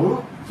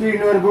 Now, see in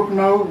your book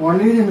now,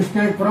 only the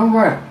mistake from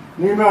where?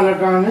 Nima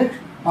Electronics,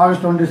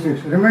 August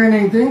 26.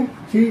 Remaining thing,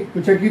 see,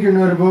 you check it in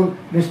your book.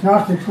 It is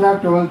not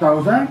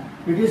 6,12,000.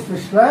 It is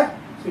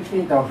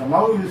 6,16,000.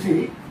 Now you will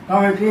see. Now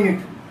I clean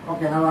it.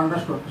 Okay, now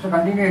understood. So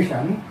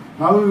continuation.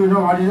 Now you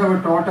know what is our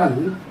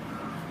total.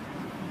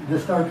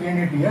 Just I clean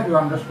it here. You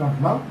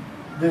understand now.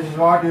 This is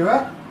what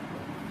your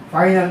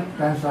final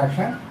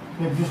transaction.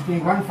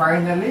 Existing one.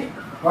 Finally,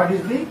 what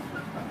is the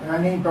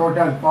running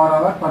total for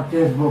our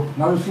purchase book?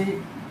 Now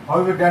see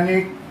how we done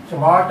it. So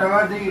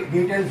whatever the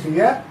details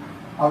here,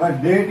 our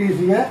date is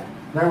here.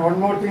 Then one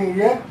more thing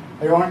here.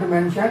 I want to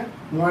mention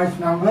invoice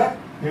number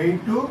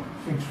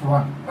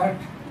 8261.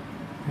 Correct?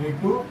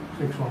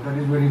 8261. That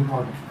is very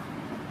important.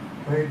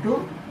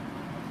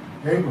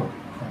 8281.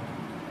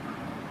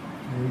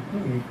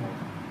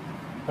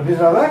 That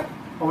is our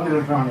own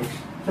electronics.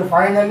 So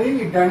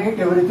finally, it done it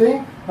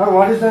everything. Now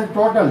what is the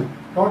total?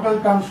 Total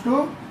comes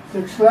to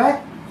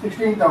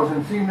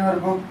 6,16,000. See in your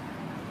book,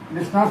 it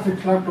is not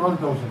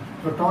 6,12,000.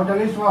 So total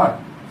is what?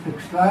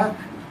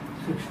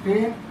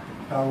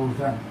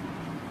 6,16,000.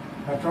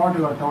 That's what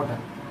your total.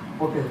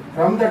 Okay.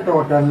 From the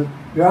total,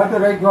 you have to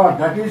write what?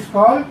 That is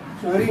called,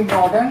 so very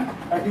important,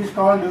 that is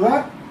called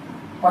your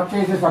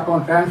purchases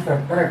account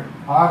transfer. Correct?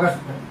 August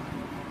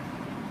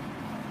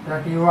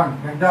 31,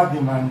 end of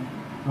the month.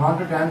 You want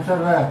to transfer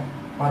where?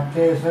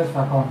 Purchases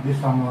account, this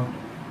amount.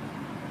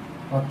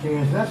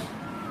 Purchases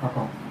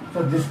account.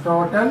 So this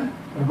total,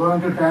 we are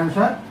going to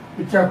transfer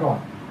which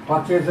account?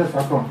 Purchases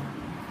account.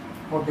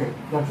 Okay,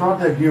 that's what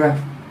they are given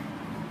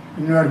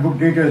in your book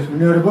details. In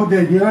your book they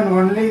are given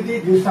only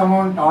this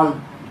amount all.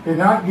 They are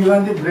not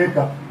given the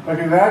breakup. But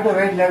you have to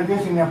write like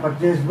this in a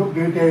purchase book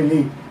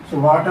detailedly. So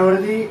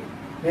whatever the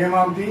name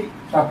of the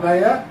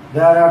supplier,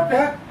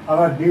 thereafter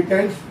our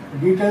details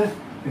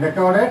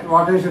recorded,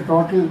 what is the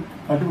total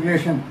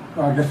multiplication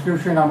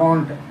description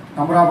amount,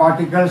 number of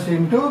articles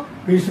into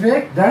piece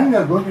rate, then we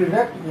are going to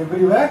deduct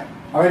everywhere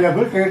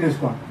available trade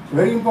discount. So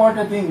very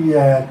important thing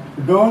here,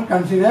 don't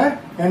consider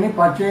any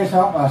purchase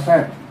of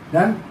asset,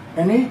 then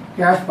any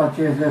cash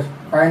purchases.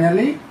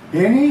 Finally,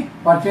 any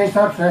purchase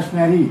of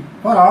stationery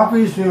for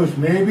office use,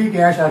 maybe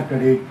cash or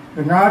credit,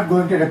 we are not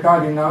going to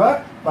record in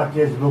our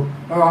purchase book.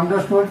 Now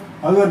understood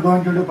how we are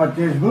going to do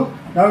purchase book.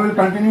 Now we will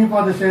continue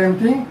for the same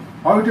thing,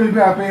 how it will be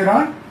appear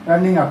on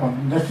running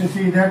account. Just to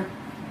see that,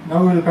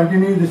 now we will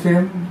continue the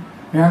same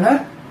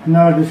manner in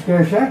our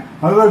discussion.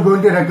 How we are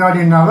going to record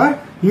in our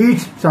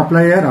each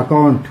supplier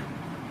account.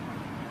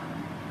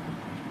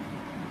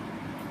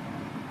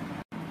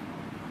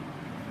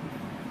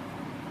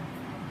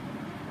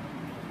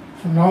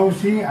 So now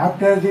see,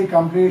 after the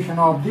completion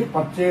of the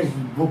purchase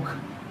book,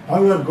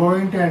 how you are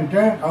going to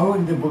enter, how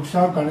in the books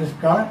of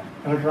Kanishka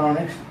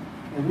Electronics,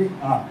 maybe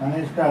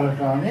Kanishka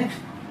Electronics,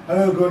 how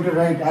you are going to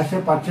write as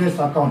a purchase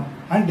account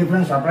and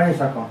different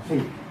suppliers account.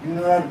 See, in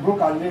your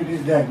book already it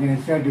is there,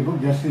 inside the book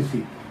just to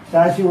see. So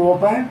as you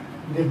open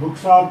the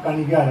books of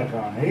Kanishka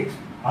Electronics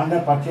under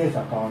purchase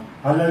account,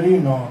 already you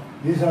know,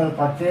 this is our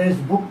purchase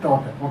book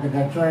total. Okay,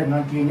 that's why I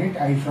not clean it,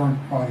 I shown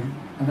for you,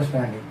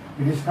 understanding.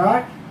 It is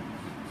not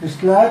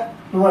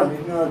 6,12,000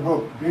 in your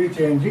book. We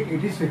change it.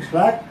 It is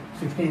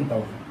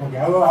 6,16,000. Okay.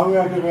 How we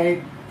have to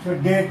write? So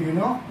date, you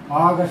know,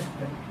 August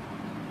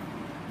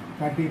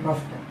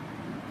 31st.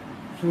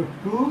 So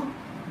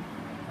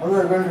how we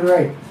are going to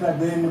write? So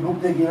in the book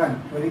they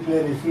given very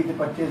clearly. See the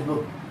purchase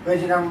book.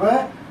 Page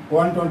number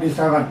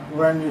 127.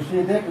 When you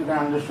see that, you can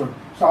understood.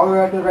 So how we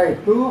have to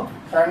write? To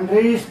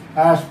sundries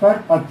as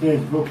per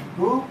purchase book.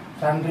 To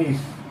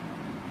sundries.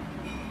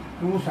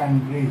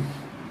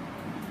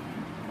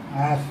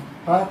 As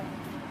per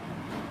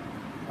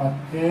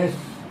purchase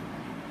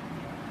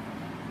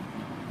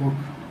book.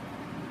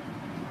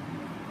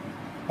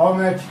 How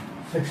much?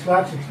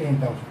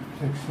 6,16,000.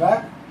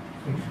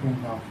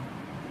 6,16,000.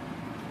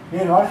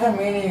 Here, what is the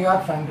meaning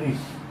of sundries?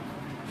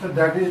 So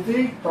that is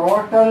the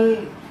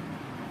total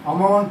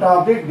amount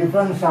of the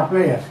different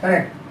suppliers.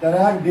 Correct? They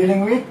are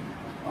dealing with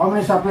how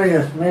many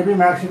suppliers? Maybe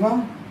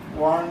maximum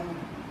one.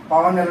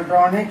 Pawan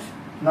Electronics,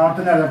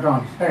 Northern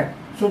Electronics. Correct?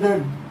 So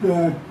the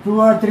two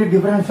or three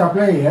different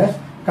suppliers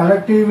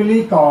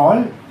collectively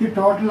call the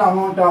total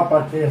amount of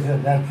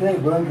purchases. That's why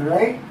we're going to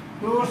write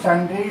two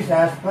sundries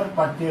as per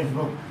purchase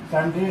book.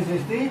 Sundries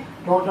is the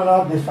total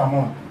of this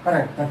amount.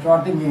 Correct. That's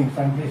what it means.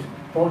 Sundries.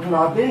 Total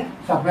of the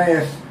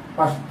suppliers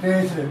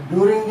purchased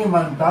during the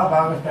month of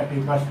August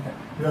 31st.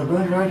 We are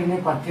going to write in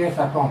a purchase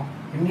account.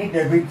 In the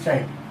debit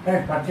side.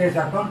 Right. Purchase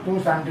account, two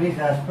sundries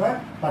as per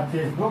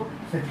purchase book,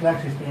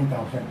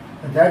 6,16,000.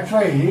 That's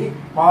why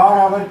for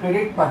our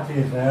credit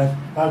purchases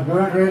are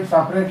going to write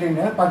separate in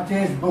a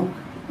purchase book,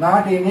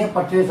 not in a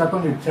purchase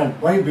account itself.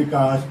 Why?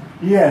 Because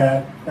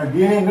here we are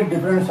dealing with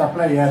different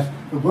suppliers.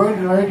 We are going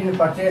to write in a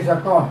purchase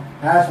account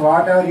as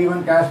whatever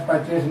even cash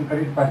purchase and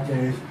credit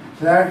purchase.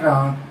 So later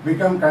on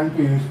become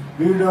confused.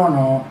 We don't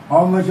know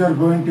how much you are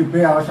going to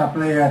pay our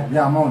supplier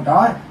the amount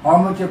or how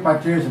much you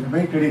purchased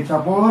by credit.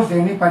 Suppose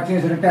any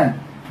purchase return.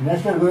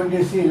 Next we are going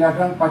to see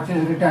later on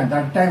purchase return.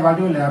 That time what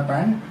will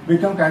happen?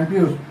 Become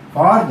confused.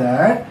 For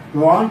that,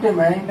 you want to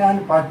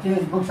maintain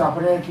purchase book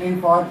separately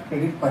for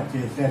credit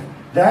purchases.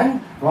 Then,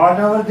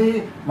 whatever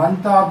the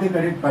month of the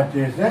credit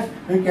purchases,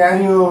 we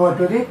carry over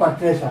to the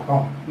purchase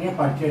account. In a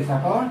purchase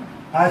account,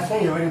 as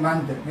say every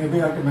month, maybe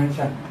you have to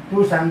mention.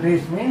 Two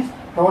sundries means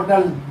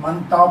total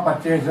month of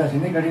purchases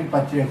in the credit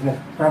purchases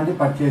from the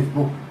purchase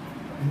book.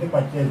 In the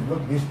purchase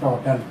book, this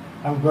total.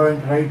 I am going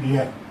to write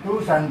here.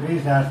 Two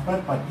sundries as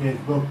per purchase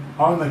book.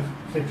 How much?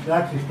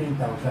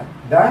 6,16,000.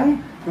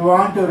 Then, you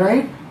want to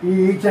write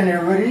each and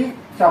every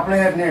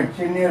supplier name.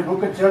 See in your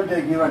book itself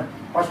they given.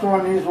 First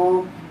one is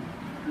who?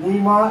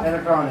 Nima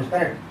Electronics,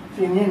 correct?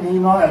 See in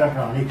Nima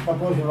Electronics.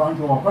 Suppose you want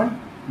to open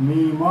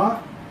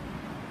Nima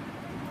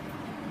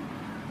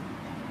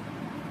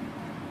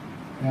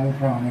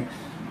Electronics.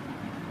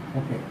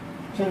 Okay.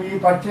 So we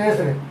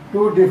purchased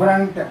two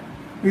different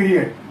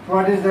periods. So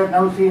what is that?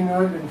 Now see in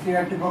your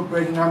CRT book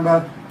page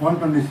number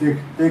 126.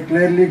 They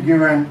clearly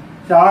given.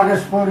 So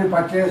August 4 we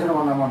purchased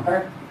one amount,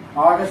 correct?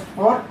 August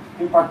 4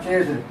 we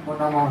purchased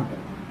one amount.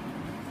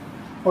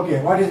 Okay,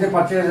 what is the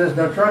purchases?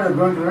 That's what we're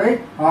going to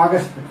write.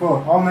 August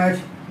 4. How much?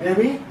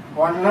 Maybe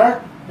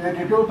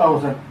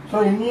 1,32,000.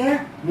 So in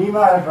here,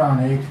 Nima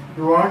Electronics,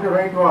 you want to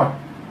write what?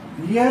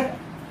 Year,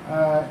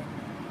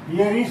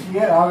 year is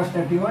year August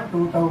 31,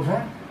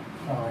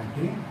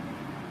 2017.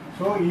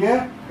 So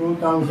year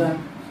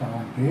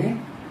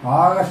 2017,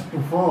 August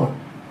 4,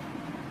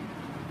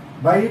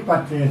 by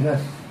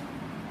purchases.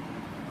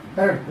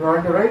 Correct, you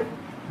want to write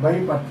by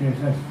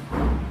purchases.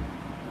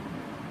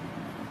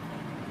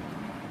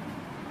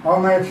 How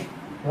much?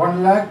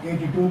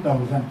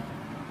 1,82,000.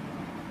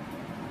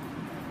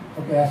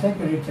 Okay, as a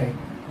credit side,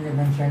 we have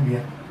mentioned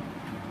here.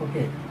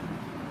 Okay.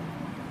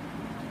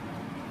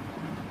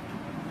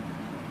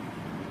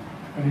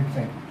 Credit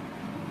side.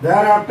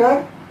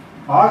 Thereafter,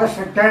 August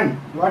 10,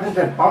 what is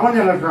that? Pawan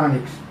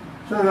Electronics.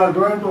 So we are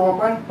going to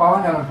open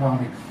Pawan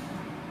Electronics.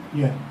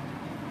 Here.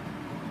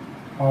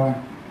 Pawan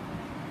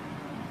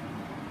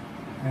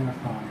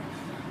Electronics.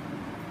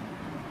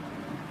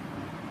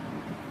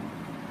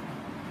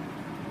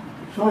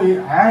 So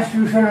as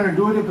usual when you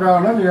do the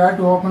problem, you have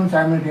to open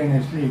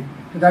simultaneously.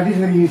 So that is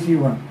very easy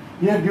one.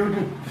 Here due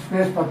to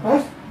space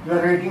purpose, you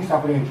are writing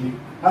separately.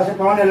 As a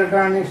Pawan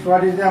Electronics,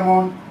 what is the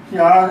amount? See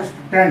August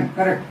 10,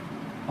 correct?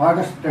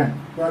 August 10.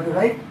 You have to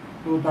write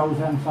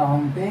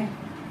 2017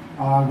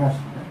 August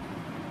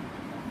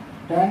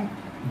 10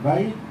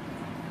 by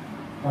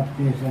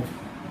purchases.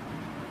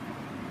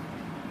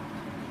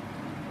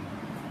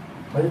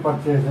 By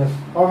purchases.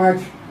 How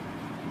much?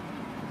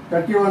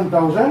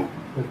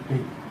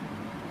 31,050.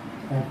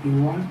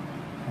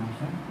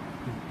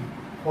 31,050.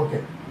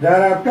 Okay.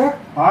 Thereafter,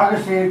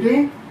 August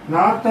 18,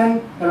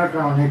 Northern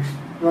Electronics.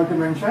 You have to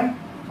mention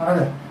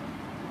another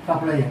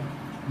supplier.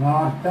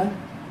 Northern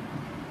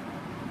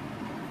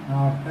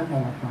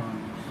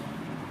Electronics.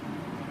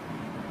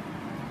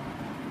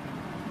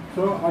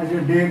 So, what is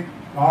the date?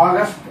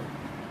 August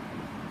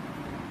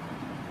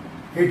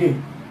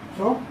 18.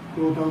 So,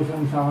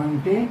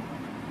 2017,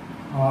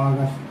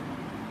 August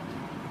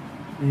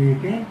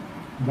 18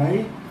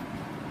 by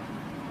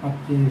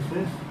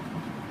purchases.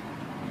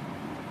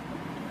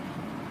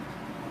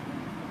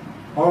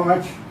 How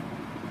much?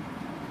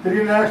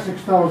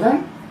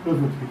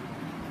 3,06,250.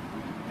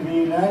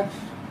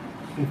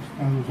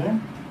 3,06,250.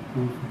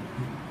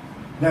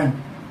 Then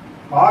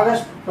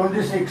August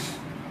 26,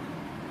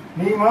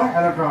 Nima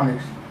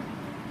Electronics.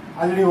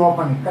 Already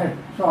open, correct?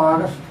 So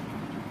August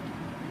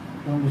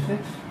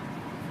 26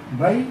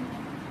 by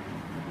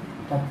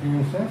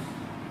purchases.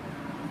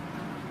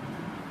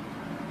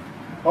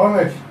 How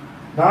much?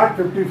 Not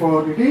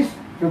 54, it is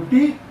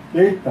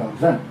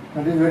 58,000.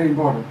 That is very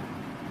important.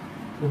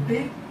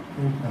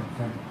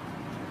 58,000.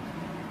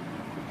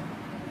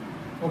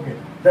 Okay.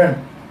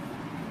 Then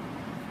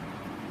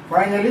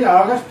finally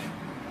August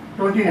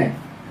 29.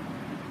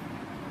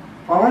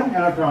 Pawan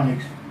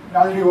Electronics.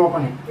 Already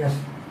open it. Yes.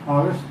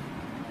 August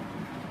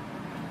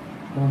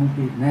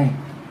 29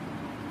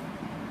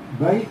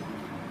 by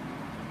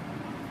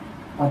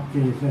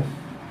purchases.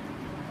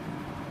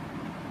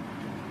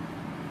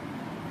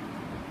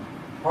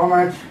 How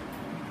much?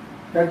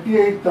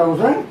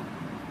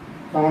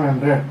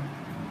 38,700.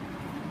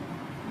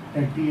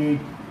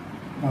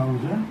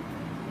 38,000.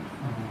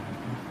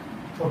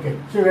 Okay,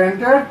 so we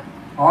entered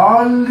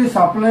all the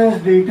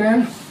suppliers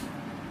details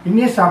in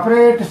a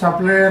separate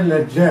supplier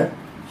ledger.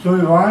 So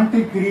we want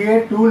to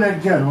create two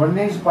ledger. One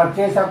is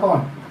purchase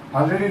account.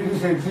 Already it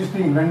is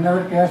existing.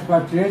 Whenever cash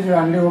purchase, you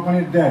only open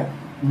it there.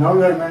 Now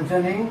we are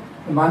mentioning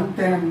the month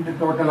and the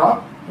total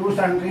of two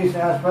sundries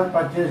as per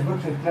purchase book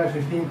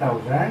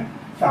 6,16,000.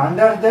 So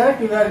under that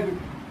you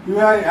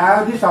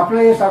have the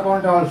suppliers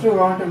account also. You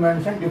want to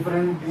mention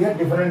different year,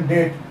 different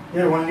date.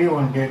 Here only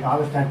one date,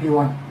 August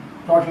 31.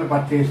 Total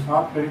purchase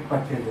or credit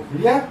purchases.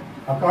 Here,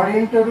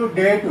 according to the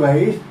date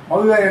wise,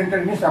 how you are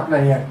entering the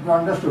supplier. You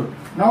understood?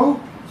 Now,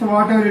 so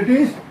whatever it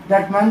is,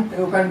 that month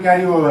you can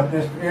carry over.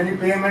 Any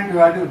payment you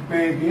have to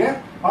pay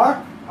here, or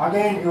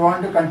again you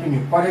want to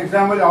continue. For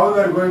example, how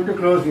you are going to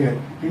close here.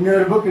 In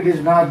your book it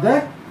is not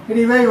there.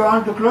 Anyway, you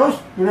want to close,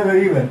 you know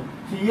very well.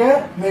 So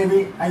here,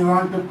 maybe I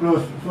want to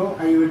close. So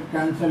I will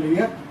cancel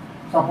here.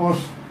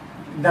 Suppose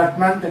that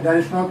month there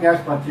is no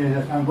cash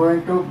purchases. I am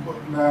going to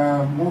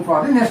move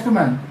for the next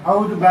month.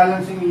 How the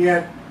balancing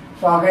here?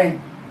 So again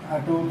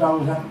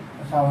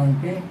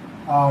 2017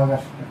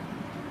 August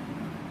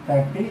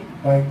 30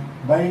 by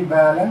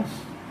balance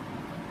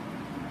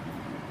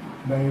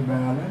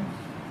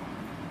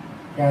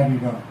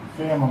carried on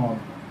same amount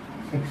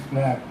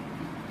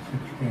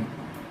 6,16,000.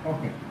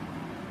 Okay.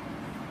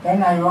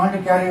 Then I want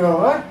to carry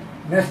over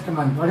next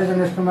month. What is the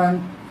next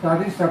month?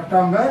 Sorry,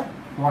 September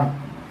 1.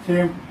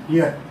 Same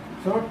year.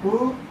 So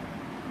to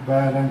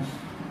balance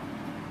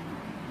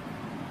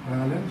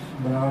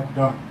brought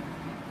down.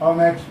 How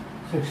much?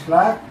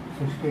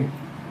 6,16,000.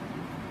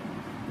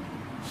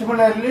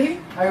 Similarly,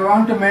 I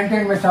want to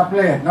maintain my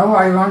supplier. Now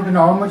I want to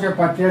know how much I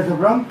purchased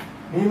from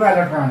Nima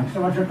Electronics.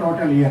 So what's the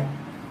total year?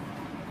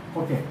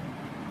 Okay.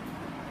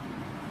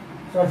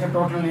 So what's the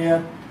total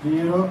year?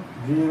 0,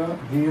 0,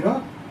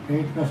 0.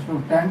 8 plus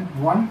 2, 10,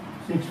 1,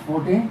 6,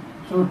 14.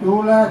 So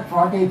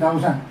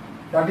 2,40,000.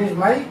 That is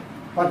my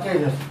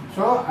purchases.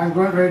 So I am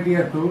going to write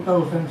here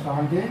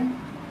 2017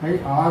 by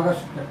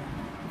August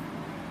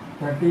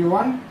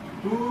 31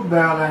 to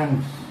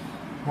balance.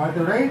 What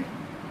to write?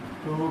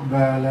 To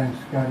balance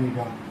carried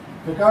on.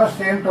 Because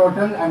same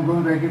total I am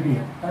going to write it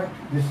here. Correct?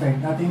 This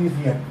side, nothing is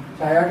here.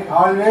 So I have to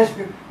always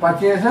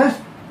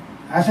purchases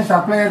as a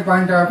supplier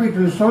point of view, it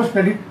will show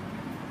credit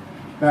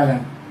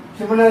balance.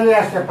 Similarly,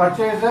 as a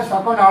purchases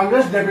account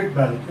always debit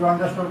balance. You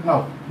understood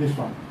now this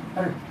one.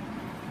 Correct?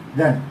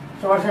 Then,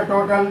 so what's the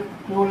total?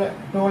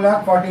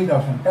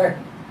 2,40,000. Correct?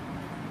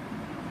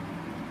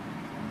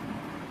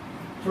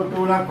 So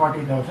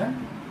 2,40,000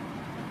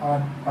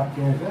 are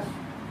purchases.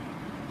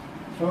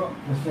 So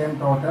the same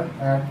total.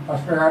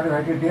 First I have to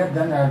write it here,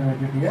 then I have to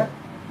write it here.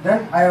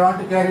 Then I want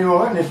to carry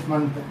over next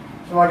month.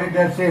 So what is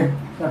that same?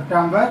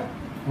 September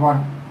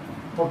 1.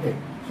 Okay.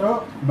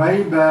 So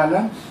by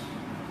balance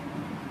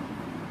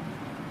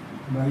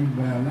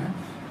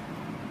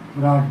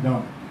brought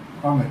down.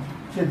 How much?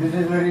 See, this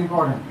is very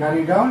important.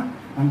 Carry down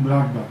and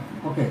brought down.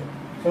 Okay.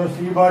 So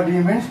C bar D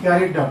means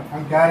carried down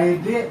and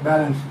carried the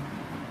balance.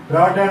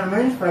 Brought down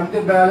means from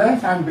the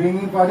balance I am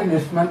bringing for the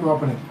next month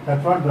opening.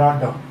 That's what brought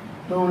down.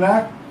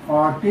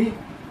 2,40,000.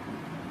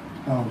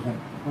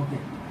 Okay.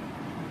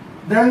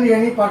 Then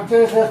any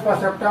purchases for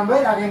September,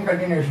 again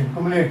continuation,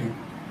 cumulative.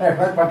 Right,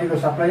 for particular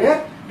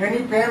supplier,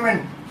 any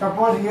payment,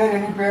 suppose here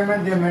any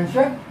payment they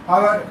mention,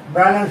 our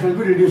balance will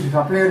be reducing,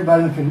 supplier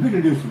balance will be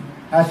reducing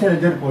as a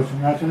ledger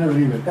portion, as you know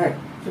very well. Right.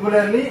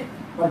 Similarly,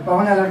 for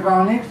Pawan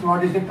Electronics,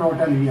 what is the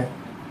total here?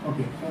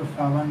 Okay, so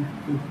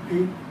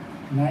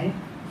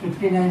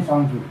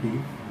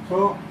 69,750.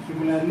 So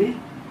similarly,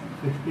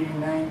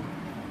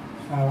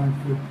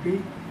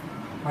 69,750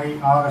 by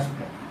August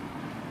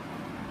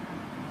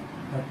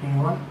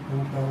 31,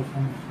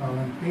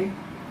 2017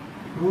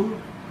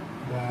 to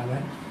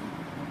balance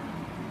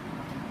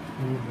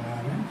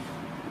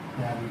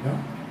carried on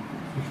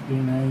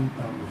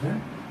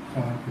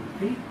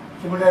 69,750.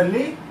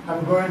 Similarly, I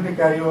am going to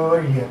carry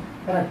over here.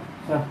 Correct.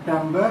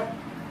 September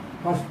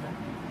 1st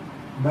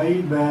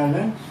by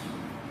balance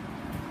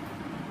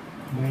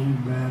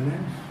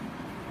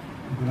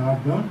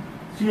brought down.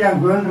 See, I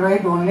am going to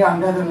write only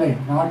under the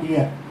line, not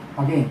here.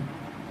 Again.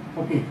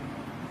 Okay.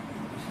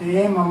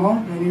 Same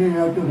amount, anyway you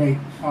have to write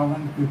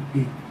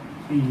 750.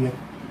 See here.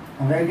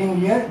 I am writing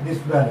here this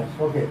balance.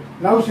 Okay.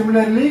 Now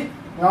similarly,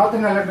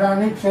 Northern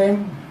Electronics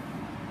same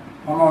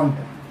amount.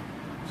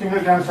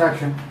 Single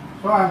transaction.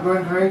 So I am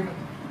going to write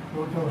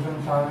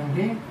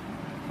 2017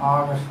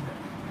 August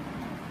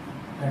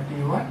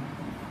 31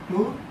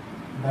 to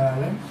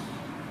balance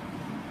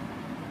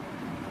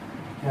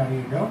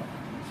carried out.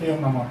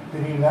 Same amount,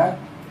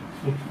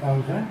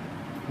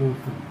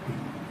 3,06,250.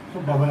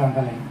 So double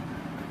underline.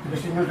 The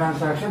single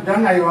transaction.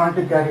 Then I want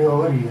to carry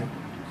over here.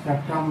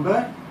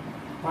 September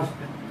 1st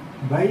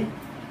by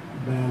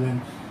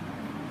balance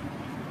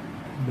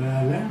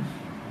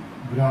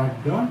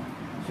brought down.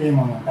 Same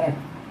amount. Correct.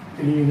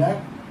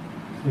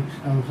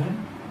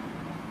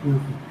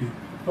 3,06,250.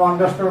 So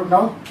understood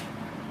now?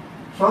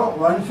 So So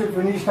once we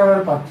finish our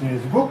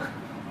purchase book,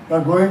 we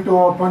are going to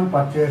open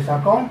purchase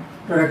account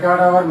to record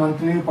our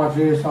monthly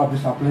purchase of the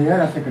supplier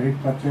as a credit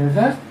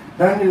purchases.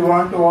 Then we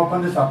want to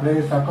open the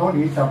supplier's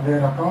account, each supplier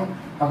account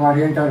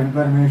according to our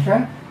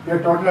information. Here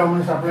total how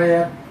many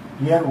supplier?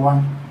 Here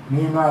 1,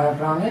 Nima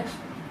Electronics,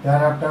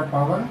 thereafter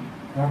Power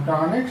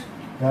Electronics,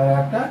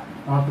 thereafter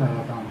Northern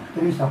Electronics,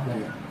 3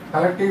 suppliers.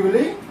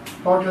 Collectively,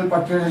 total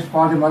purchases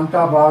for the month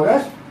of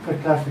August,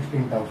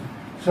 6,16,000.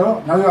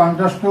 So now you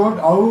understood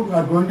how we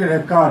are going to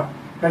record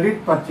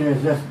credit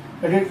purchases,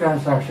 credit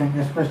transaction,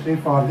 especially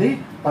for the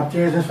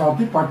purchases of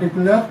the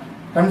particular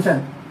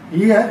concern.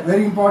 Here,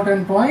 very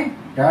important point,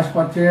 cash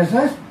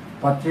purchases,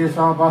 purchase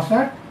of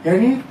asset,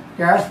 any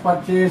cash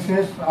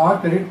purchases or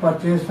credit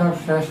purchase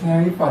of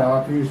stationery for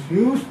office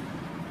use,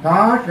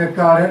 not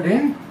recorded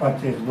in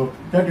purchase book.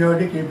 That you have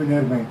to keep in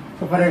your mind.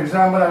 So for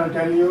example, I will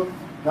tell you,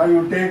 now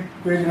you take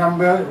page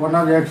number, one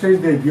of the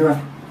exercises they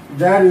given.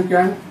 There you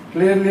can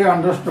clearly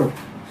understood.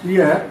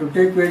 Here you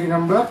take page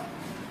number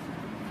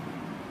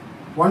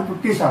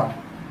 157.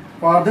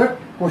 For that,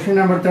 question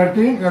number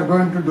 13, you are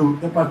going to do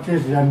the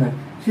purchase journal.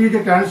 See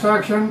the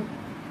transaction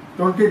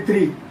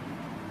 23,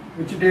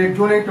 which date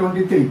July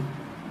 23.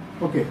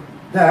 Okay.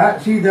 There,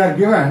 see they are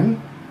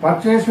given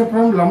purchase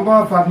from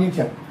lumber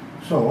furniture.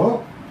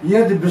 So,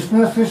 here the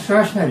business is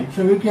stationery.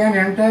 So, we can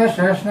enter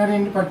stationery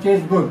in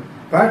purchase book.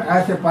 But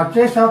as a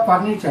purchase of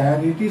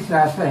furniture, it is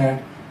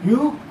asset,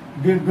 you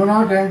do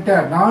not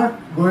enter,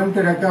 not going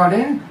to record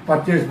in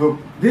purchase book.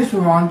 This we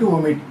want to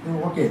omit.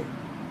 Okay.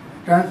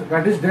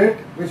 That is date,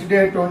 which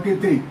date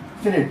 23,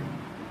 isn't it?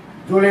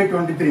 July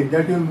 23,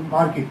 that you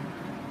mark it.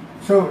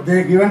 So,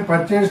 they given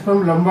purchase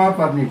from lumber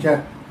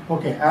furniture.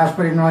 Okay, as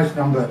per invoice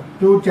number,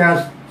 2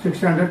 chairs,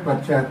 600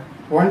 per chair,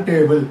 1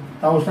 table,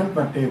 1000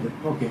 per table.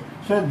 Okay,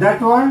 so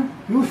that one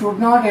you should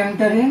not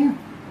enter in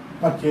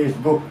purchase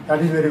book.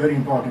 That is very, very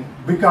important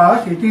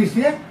because it is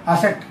a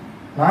asset,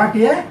 not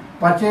a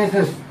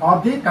purchases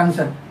of the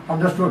concern.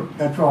 Understood?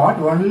 That's what.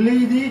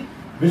 Only the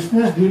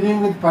business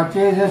dealing with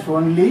purchases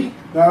only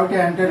you have to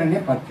enter in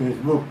a purchase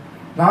book.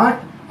 Not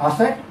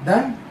asset,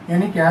 then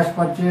any cash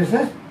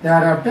purchases,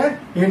 thereafter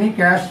any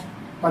cash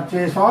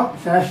purchase of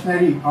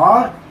stationery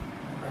or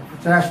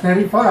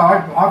stationery for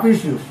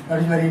office use. That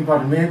is very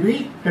important.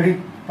 Maybe credit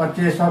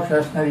purchase of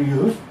stationery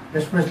use,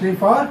 especially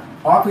for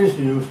office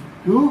use.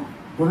 You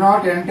do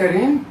not enter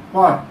in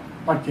what?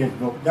 Purchase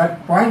book.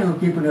 That point you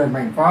keep in your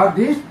mind. For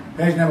this,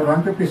 page number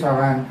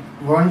 157,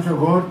 once you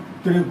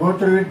go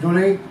through it,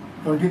 July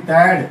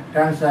 23rd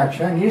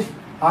transaction is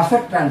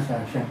asset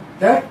transaction.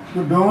 That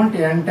you don't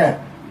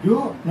enter.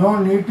 You no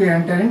need to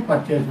enter in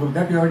purchase book.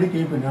 That you already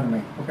keep in your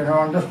mind. Okay,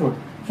 now understood.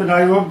 So now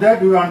I hope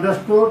that you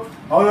understood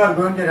how you are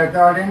going to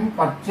record in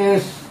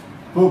purchase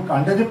book.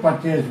 Under the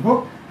purchase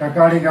book,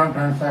 recording on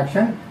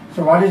transaction.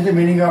 So what is the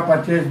meaning of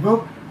purchase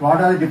book? What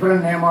are the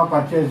different name of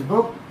purchase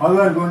book? How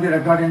you are going to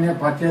record in a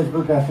purchase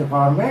book as a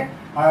format?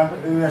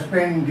 We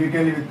explain in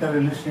detail with the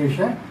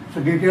illustration.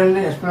 So detailed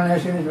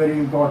explanation is very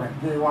important.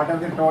 What are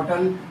the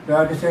total? You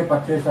have to say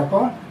purchase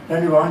account.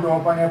 Then you want to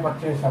open a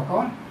purchase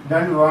account.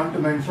 Then you want to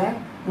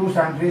mention 2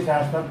 sundries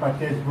as per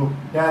purchase book.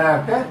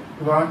 Thereafter,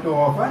 you want to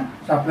open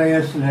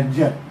supplier's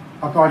ledger.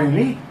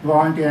 Accordingly, you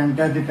want to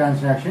enter the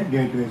transaction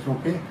gateways.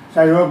 Okay.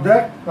 So I hope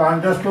that you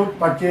understood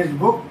purchase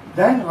book.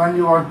 Then when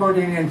you work out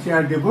in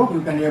NCRT book,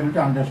 you can be able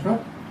to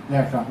understand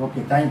later on.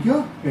 Okay. Thank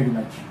you very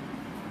much.